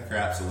any of that kind of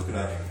crap, so look it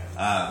up.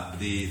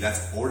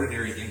 That's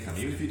ordinary income,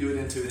 even if you do it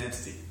into an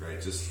entity,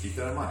 right? Just keep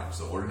that in mind.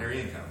 So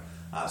ordinary income.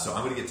 So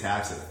I'm going to get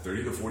taxed at a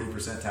 30 to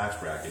 40% tax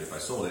bracket if I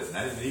sold it, and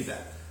I didn't need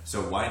that.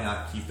 So why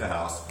not keep the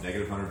house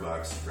negative $100,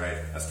 right?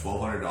 That's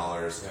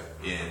 $1,200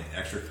 in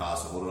extra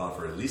costs to hold it on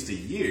for at least a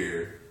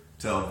year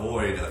to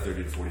avoid a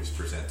 30 to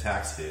 40%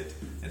 tax hit.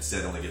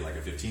 Instead, only get like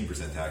a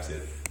 15% tax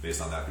hit based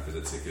on that because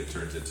it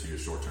turns into your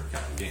short-term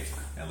capital gains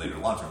and later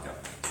long-term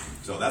capital gains.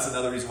 So that's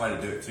another reason why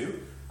to do it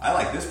too. I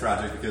like this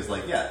project because,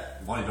 like,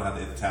 one, you don't have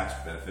the tax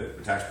benefit,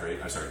 or tax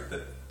break.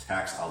 the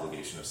tax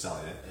obligation of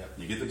selling it. Yep.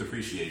 You get the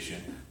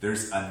depreciation.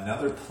 There's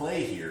another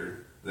play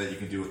here that you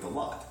can do with the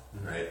lot,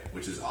 right?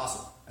 Which is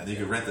awesome. And then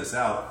you can rent this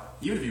out.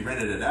 Even if you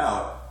rented it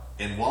out,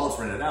 and while it's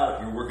rented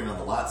out, you're working on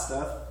the lot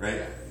stuff, right?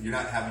 Yeah. You're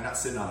not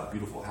sitting on a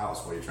beautiful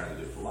house while you're trying to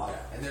do it with the lot.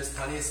 Yeah. And there's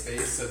plenty of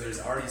space, so there's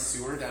already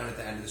sewer down at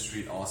the end of the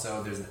street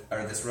also.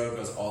 This road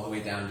goes all the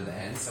way down to the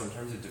end, so in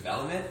terms of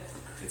development,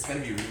 it's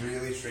going to be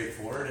really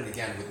straightforward. And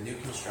again, with new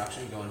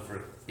construction going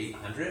for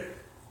 $800,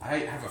 I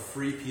have a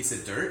free piece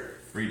of dirt.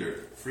 Free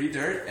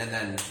dirt, and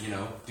then,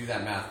 do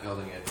that math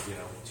building it,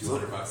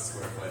 $200 a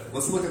square foot.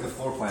 Let's look at the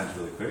floor plans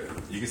really quick.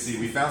 You can see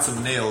we found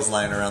some nails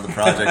lying around the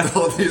project.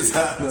 All these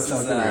that's how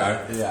good we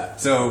are. Yeah.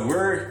 So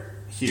we're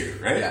here,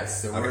 right?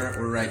 Yes, so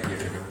we're right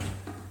here.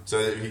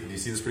 So do you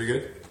see this pretty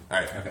good? All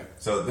right. Okay.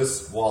 So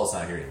this wall is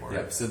not here anymore, right?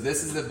 Yep. So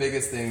this is the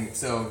biggest thing.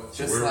 So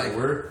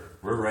we're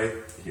right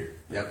here.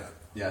 Yep.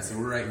 Yeah, so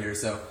we're right here.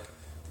 So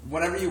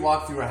whenever you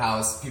walk through a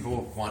house,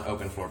 people want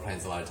open floor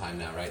plans a lot of time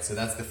now, right? So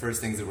that's the first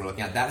things that we're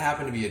looking at. That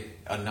happened to be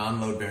a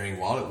non-load bearing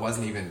wall. It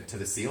wasn't even to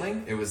the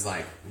ceiling. It was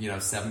like,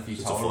 7 feet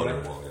tall. Just a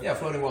floating wall. Yeah,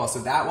 floating wall. So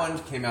that one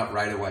came out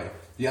right away.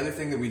 The other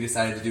thing that we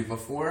decided to do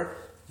before,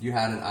 you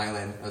had an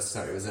island. It was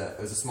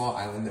a small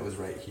island that was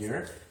right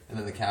here, and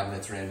then the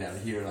cabinets ran down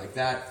here like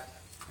that,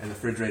 and the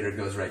refrigerator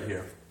goes right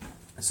here.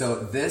 So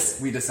this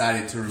we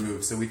decided to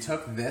remove. So we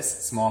took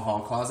this small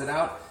hall closet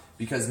out,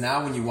 because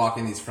now when you walk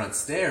in these front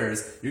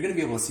stairs, you're going to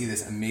be able to see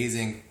this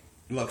amazing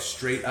look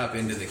straight up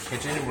into the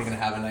kitchen, and we're going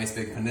to have a nice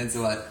big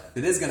peninsula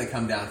that is going to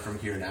come down from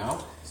here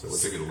now. So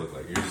what's it going to look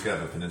like? You're just going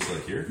to have a peninsula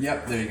here?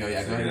 Yep, there you go.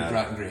 Yeah, so go ahead and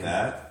draw it in green.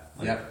 That?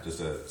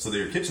 So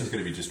your kitchen's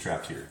going to be just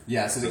trapped here.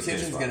 Yeah, so the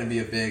kitchen's going to be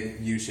a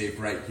big U shape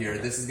right here.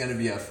 This is going to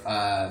be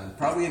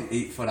probably an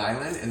 8-foot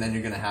island, and then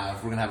we're going to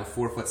have a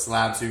 4-foot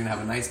slab, so you're going to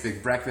have a nice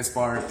big breakfast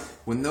bar.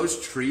 When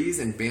those trees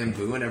and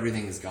bamboo and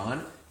everything is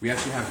gone, we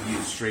actually have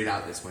views straight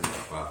out this window.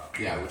 Wow.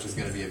 Yeah, which is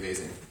going to be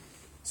amazing.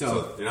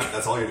 So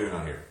that's all you're doing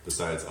on here,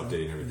 besides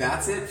updating everything?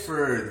 That's it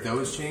for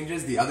those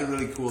changes. The other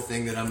really cool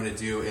thing that I'm going to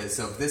do is,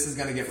 so this is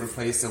going to get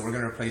replaced, so we're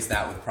going to replace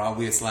that with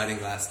probably a sliding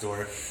glass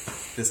door.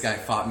 This guy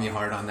fought me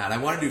hard on that. I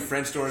want to do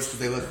French doors because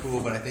they look cool,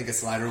 but I think a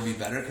slider will be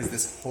better because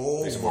this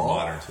whole It's wall... more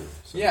modern too.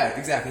 So. Yeah,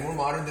 exactly. More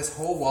modern. This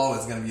whole wall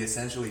is going to be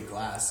essentially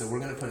glass. So we're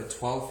going to put a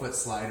 12-foot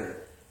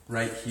slider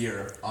right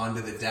here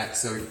onto the deck.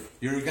 So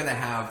you're going to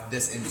have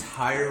this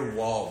entire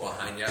wall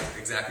behind you.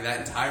 Exactly.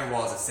 That entire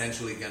wall is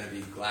essentially going to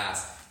be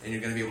glass, and you're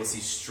going to be able to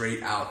see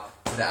straight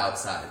out to the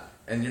outside.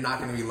 And you're not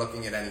going to be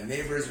looking at any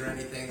neighbors or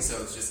anything,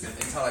 so it's just going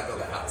to... Until I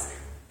build a house.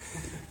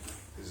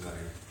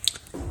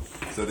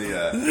 So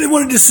They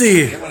wanted to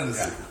see.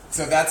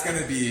 So that's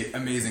going to be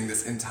amazing,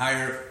 this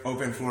entire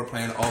open floor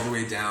plan all the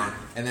way down,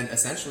 and then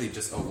essentially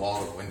just a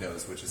wall of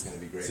windows, which is going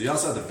to be great. So you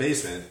also have the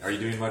basement. Are you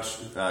doing much?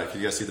 Can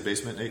you guys see the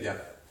basement, Nate? Yeah.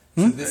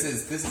 So this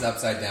is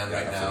upside down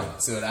right now,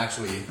 so it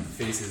actually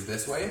faces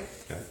this way.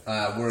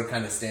 Okay. We're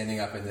kind of standing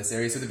up in this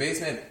area. So the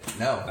basement,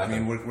 no. I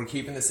mean, we're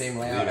keeping the same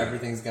layout.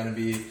 Everything's going to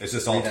be... It's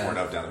just all torn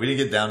up down. We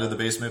didn't get down to the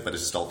basement, but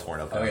it's just all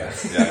torn up down. Oh, yeah.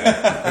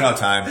 Yeah. We don't have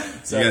time.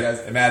 So you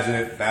guys, imagine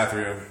it,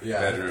 bathroom,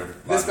 bedroom.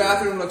 This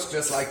bathroom looks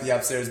just like the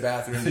upstairs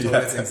bathroom.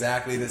 Toilet's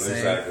exactly the same.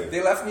 Exactly.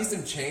 They left me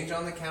some change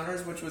on the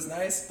counters, which was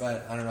nice,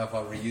 but I don't know if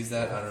I'll reuse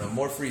that. I don't know.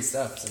 More free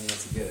stuff, so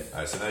once you get it. All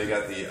right, so now you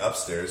got the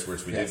upstairs,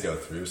 which we did go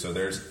through.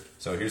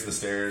 So here's the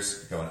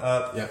stairs going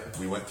up. Yep.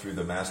 We went through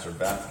the master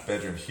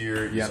bedroom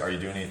here. Yep. Are you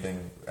doing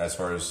anything as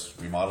far as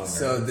remodeling?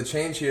 So the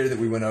change here that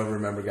we went over,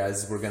 remember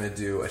guys, is we're going to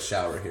do a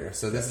shower here.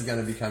 So this is going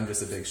to become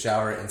just a big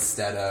shower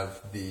instead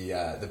of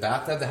the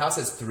bathtub. The house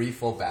has 3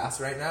 full baths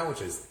right now,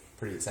 which is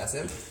pretty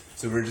excessive.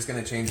 So we're just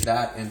going to change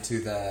that into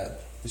the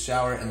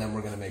shower, and then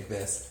we're going to make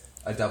this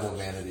a double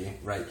vanity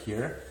right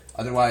here.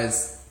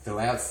 Otherwise, the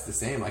layout's the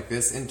same. Like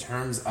this in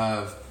terms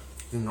of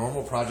the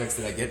normal projects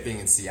that I get being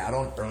in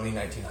Seattle, early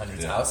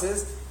 1900s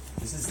houses,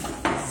 this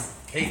is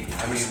cake.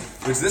 I mean,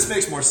 this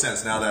makes more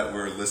sense now that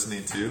we're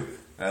listening to,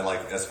 like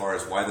as far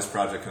as why this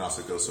project can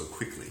also go so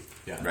quickly,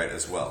 right?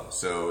 As well.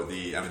 So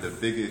the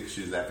big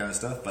issues, that kind of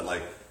stuff, but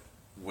like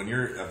when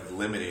you're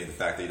limiting the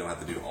fact that you don't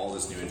have to do all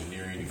this new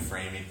engineering, new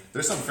framing.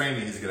 There's some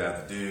framing he's gonna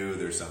have to do.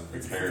 There's some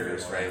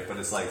repairs, right? But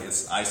it's like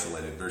it's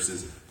isolated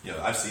versus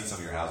I've seen some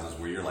of your houses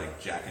where you're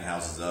like jacking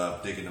houses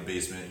up, digging the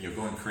basement, you're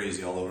going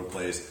crazy all over the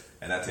place.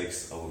 And that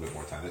takes a little bit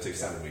more time. That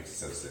takes 7 weeks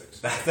instead of 6.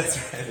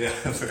 That's right. Yeah,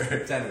 for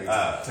 10 weeks.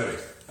 2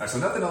 weeks. All right, so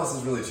nothing else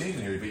is really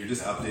changing here, but you're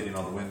just updating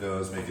all the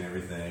windows, making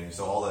everything.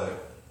 So all the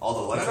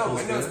electrical.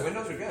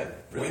 Windows are good.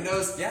 Really?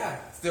 Windows, yeah.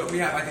 So we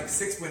have I think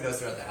 6 windows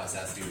throughout the house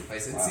that has to be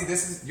replaced. And see,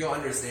 this is you'll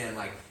understand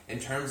like in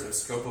terms of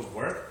scope of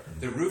work.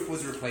 The roof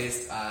was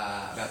replaced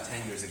about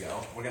 10 years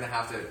ago. We're gonna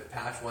have to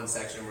patch one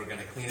section. We're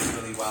gonna clean it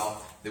really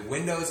well. The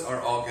windows are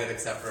all good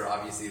except for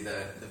obviously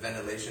the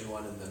ventilation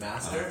one in the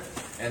master.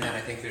 And then I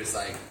think there's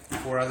like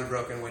 4 other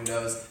broken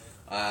windows.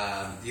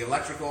 The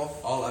electrical,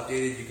 all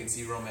updated. You can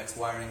see Romex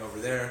wiring over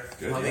there.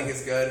 Good, Plumbing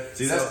is good.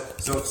 See,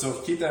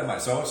 so keep that in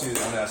mind. So I want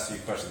to ask you a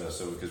question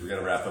though, because we got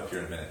to wrap up here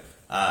in a minute.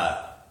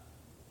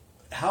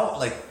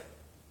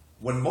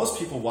 When most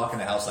people walk in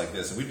a house like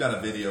this, and we've done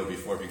a video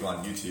before, if you go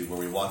on YouTube, where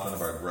we walked one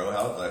of our grow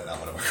house, not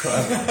one of our grow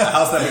houses, a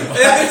house that we bought.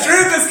 Yeah, the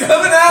truth is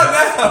coming out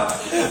now.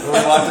 Where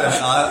we walked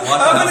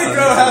How many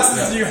grow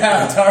houses do you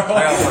have, Tarl?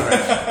 I got one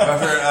right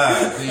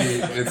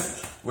now. It's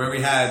where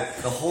we had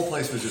the whole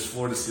place was just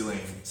floor to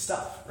ceiling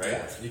stuff, right?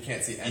 Yeah, you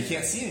can't see anything. You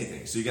can't see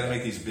anything, so you got to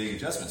make these big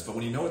adjustments. But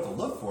when you know what to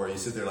look for, you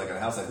sit there like in a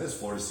house like this,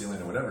 floor to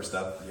ceiling or whatever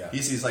stuff. Yeah.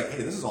 He sees like,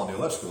 hey, this is all new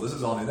electrical. This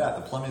is all new that.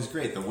 The plumbing is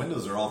great. The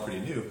windows are all pretty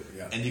new,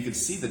 and you can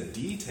see the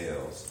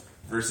details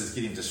versus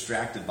getting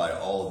distracted by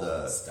all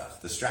the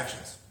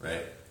distractions,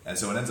 right? And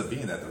so it ends up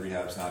being that the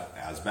rehab's not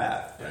as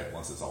bad, right?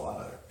 Once it's all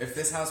out of there. If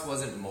this house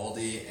wasn't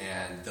moldy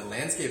and the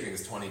landscaping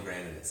was $20,000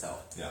 in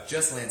itself,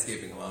 just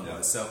landscaping alone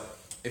was. So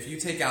if you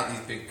take out these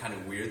big kind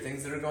of weird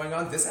things that are going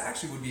on, this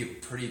actually would be a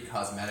pretty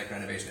cosmetic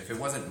renovation. If it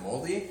wasn't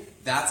moldy,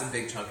 that's a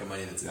big chunk of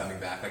money that's coming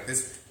back. Like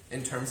this,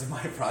 in terms of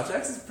my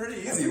projects, is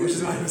pretty easy, which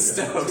is why I'm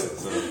stoked.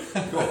 So,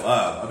 cool.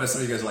 I bet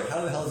some of you guys are like, how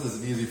the hell is this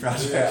an easy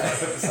project?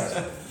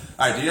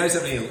 All right, if you guys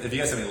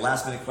have any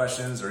last minute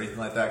questions or anything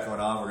like that going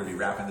on, we're going to be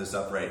wrapping this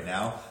up right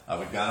now.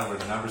 We've gone over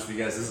the numbers for you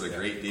guys. This is a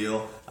great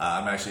deal.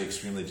 I'm actually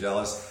extremely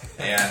jealous.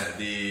 And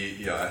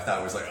I thought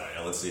it was like,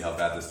 let's see how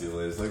bad this deal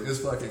is. Like this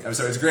fucking, I'm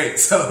sorry, it's great.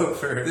 So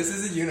this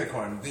is a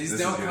unicorn. These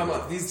do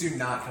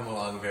not come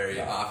along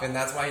very often.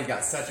 That's why he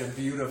got such a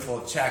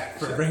beautiful check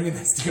for bringing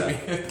this to me.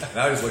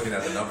 Now he's looking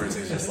at the numbers.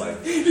 He's just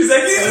like, these are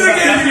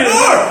getting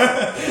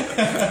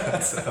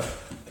more. So,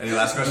 any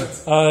last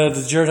questions?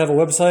 Does Jared have a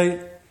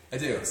website? I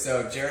do.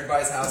 So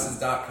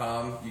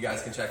jaredbuyshouses.com. You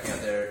guys can check me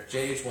out there.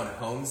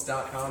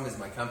 jh1homes.com is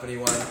my company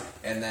one.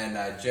 And then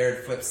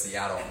Jared Flips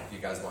Seattle if you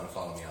guys want to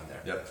follow me on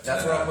there. Yep.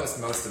 That's where I'll post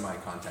most of my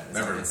content.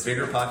 Remember,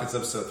 BiggerPockets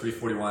episode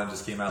 341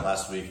 just came out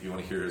last week if you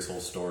want to hear his whole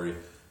story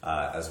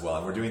as well.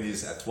 And we're doing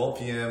these at 12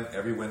 p.m.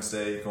 every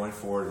Wednesday going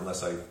forward,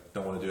 unless I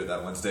don't want to do it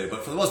that Wednesday.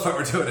 But for the most part,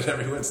 we're doing it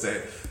every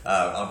Wednesday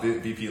on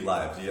BP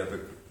Live. Do you have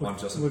one,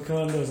 Justin? We've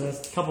gone those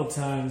a couple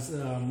times.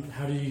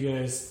 How do you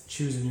guys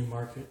choose a new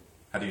market?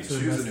 How do you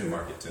choose a new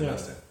market to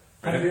invest in?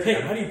 How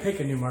do you pick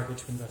a new market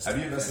to invest in?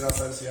 Have you invested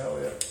outside of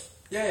Seattle yet?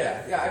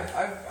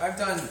 Yeah. I've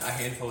done a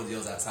handful of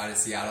deals outside of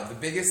Seattle. The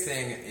biggest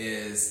thing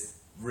is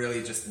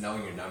really just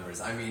knowing your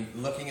numbers. I mean,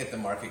 looking at the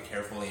market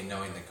carefully and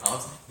knowing the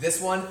comps.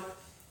 This one,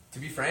 to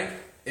be frank,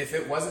 if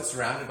it wasn't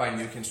surrounded by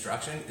new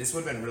construction, this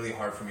would have been really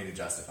hard for me to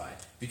justify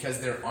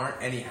because there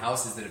aren't any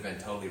houses that have been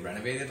totally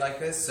renovated like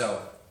this.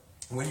 So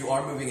when you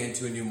are moving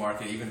into a new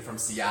market, even from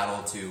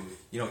Seattle to,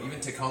 even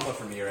Tacoma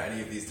for me or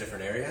any of these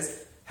different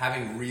areas,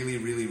 having really,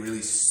 really,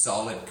 really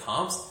solid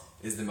comps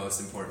is the most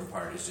important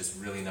part, is just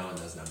really knowing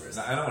those numbers.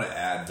 I don't want to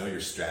add, know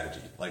your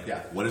strategy. Like,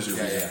 what is your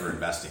reason for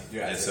investing?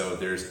 And so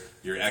there's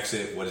your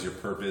exit, what is your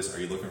purpose? Are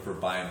you looking for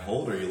buy and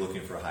hold, or are you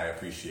looking for high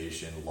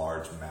appreciation,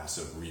 large,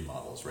 massive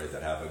remodels, right,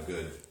 that have a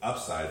good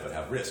upside but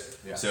have risk?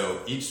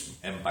 So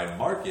and by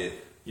market,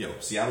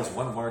 Seattle's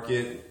one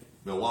market,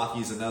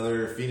 Milwaukee's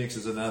another, Phoenix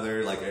is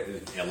another, like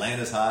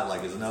Atlanta's hot,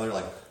 like is another,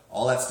 like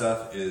all that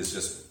stuff is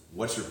just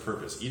what's your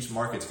purpose. Each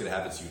market's going to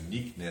have its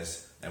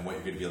uniqueness and what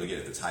you're going to be able to get.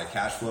 If it's high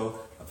cash flow,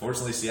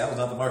 unfortunately, Seattle's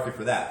not the market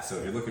for that. So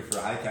if you're looking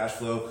for high cash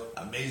flow,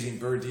 amazing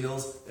bird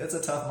deals, it's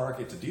a tough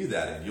market to do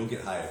that, and you'll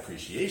get high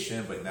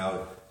appreciation, but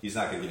now he's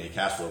not going to get any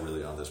cash flow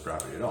really on this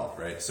property at all,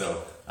 right?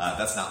 So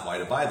that's not why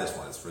to buy this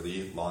one. It's for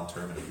the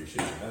long-term and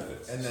appreciation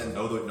benefits. And then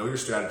know your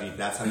strategy.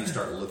 That's how you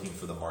start looking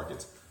for the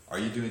markets. Are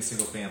you doing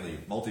single family,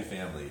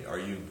 multifamily? Are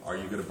you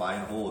going to buy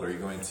and hold? Are you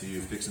going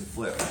to fix and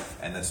flip?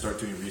 And then start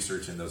doing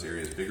research in those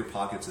areas.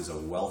 BiggerPockets is a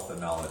wealth of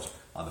knowledge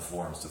on the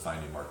forums to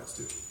find new markets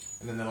too.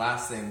 And then the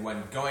last thing,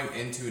 when going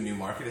into a new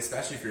market,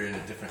 especially if you're in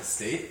a different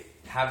state,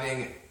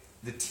 having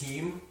the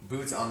team,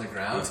 boots on the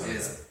ground,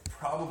 is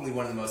probably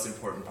one of the most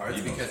important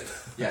parts.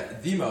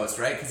 The most,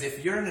 right? Because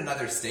if you're in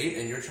another state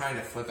and you're trying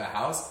to flip a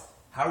house,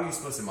 how are you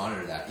supposed to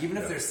monitor that? Even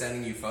if they're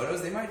sending you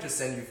photos, they might just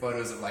send you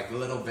photos of like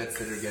little bits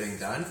that are getting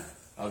done.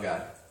 Oh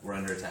God, we're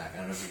under attack. I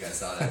don't know if you guys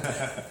saw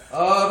that.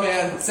 Oh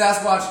man,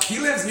 Sasquatch, he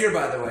lives here,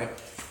 by the way.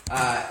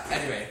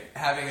 Anyway,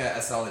 having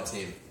a solid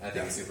team, I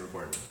think is super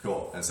important.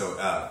 Cool. And so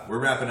we're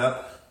wrapping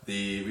up.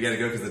 We got to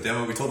go because the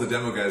demo. We told the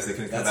demo guys they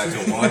couldn't come back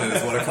till 1, and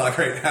it's 1 o'clock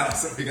right now,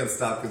 so we got to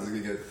stop because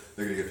they're gonna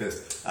get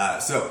pissed.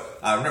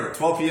 Remember,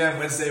 12 p.m.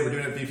 Wednesday, we're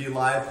doing it BP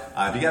Live.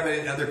 If you have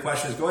any other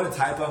questions, go ahead and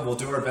type them. We'll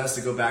do our best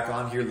to go back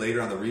on here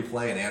later on the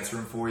replay and answer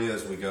them for you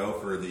as we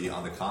go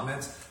on the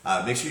comments.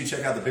 Make sure you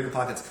check out the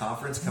BiggerPockets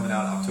conference coming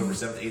out October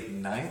 7th, 8th,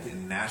 and 9th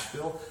in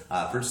Nashville.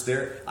 Purchase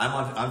there.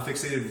 I'm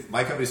fixated.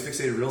 My company's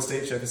Fixated Real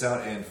Estate. Check us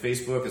out in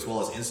Facebook as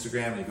well as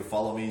Instagram, and you can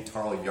follow me,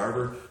 Tarl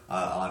Yarber,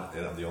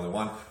 and I'm the only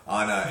one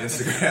on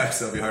Instagram,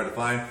 so it'll be hard to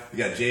find. We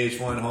got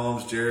JH1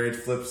 Homes, Jared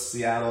Flips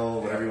Seattle,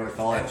 whatever you want to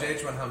call it. And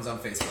JH1 Homes on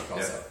Facebook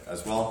also.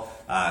 As well.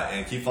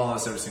 And keep following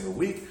us every single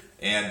week.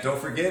 And don't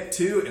forget,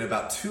 too, in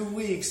about 2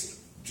 weeks,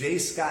 Jay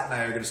Scott and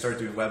I are going to start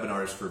doing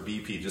webinars for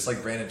BP, just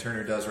like Brandon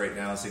Turner does right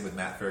now, same with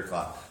Matt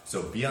Fairclough.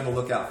 So be on the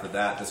lookout for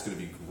that. That's going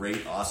to be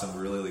great, awesome.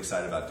 We're really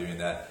excited about doing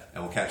that.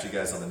 And we'll catch you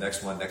guys on the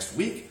next one next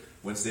week,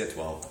 Wednesday at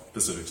 12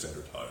 Pacific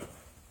Standard Time.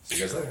 See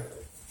you guys later.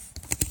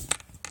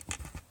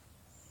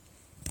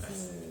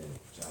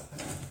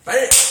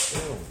 That's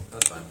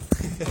fun.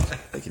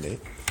 Thank you, Nate.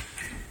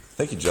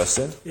 Thank you,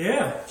 Justin.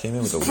 Yeah. Came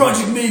in with This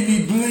project made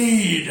me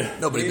bleed.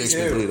 Nobody makes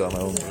me bleed on my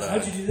own blood.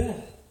 How'd you do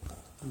that?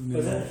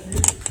 Was that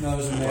here? No,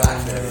 there's a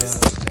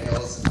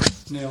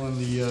nail in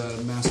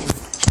the master.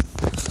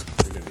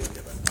 You're gonna be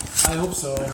okay, bud. I hope so.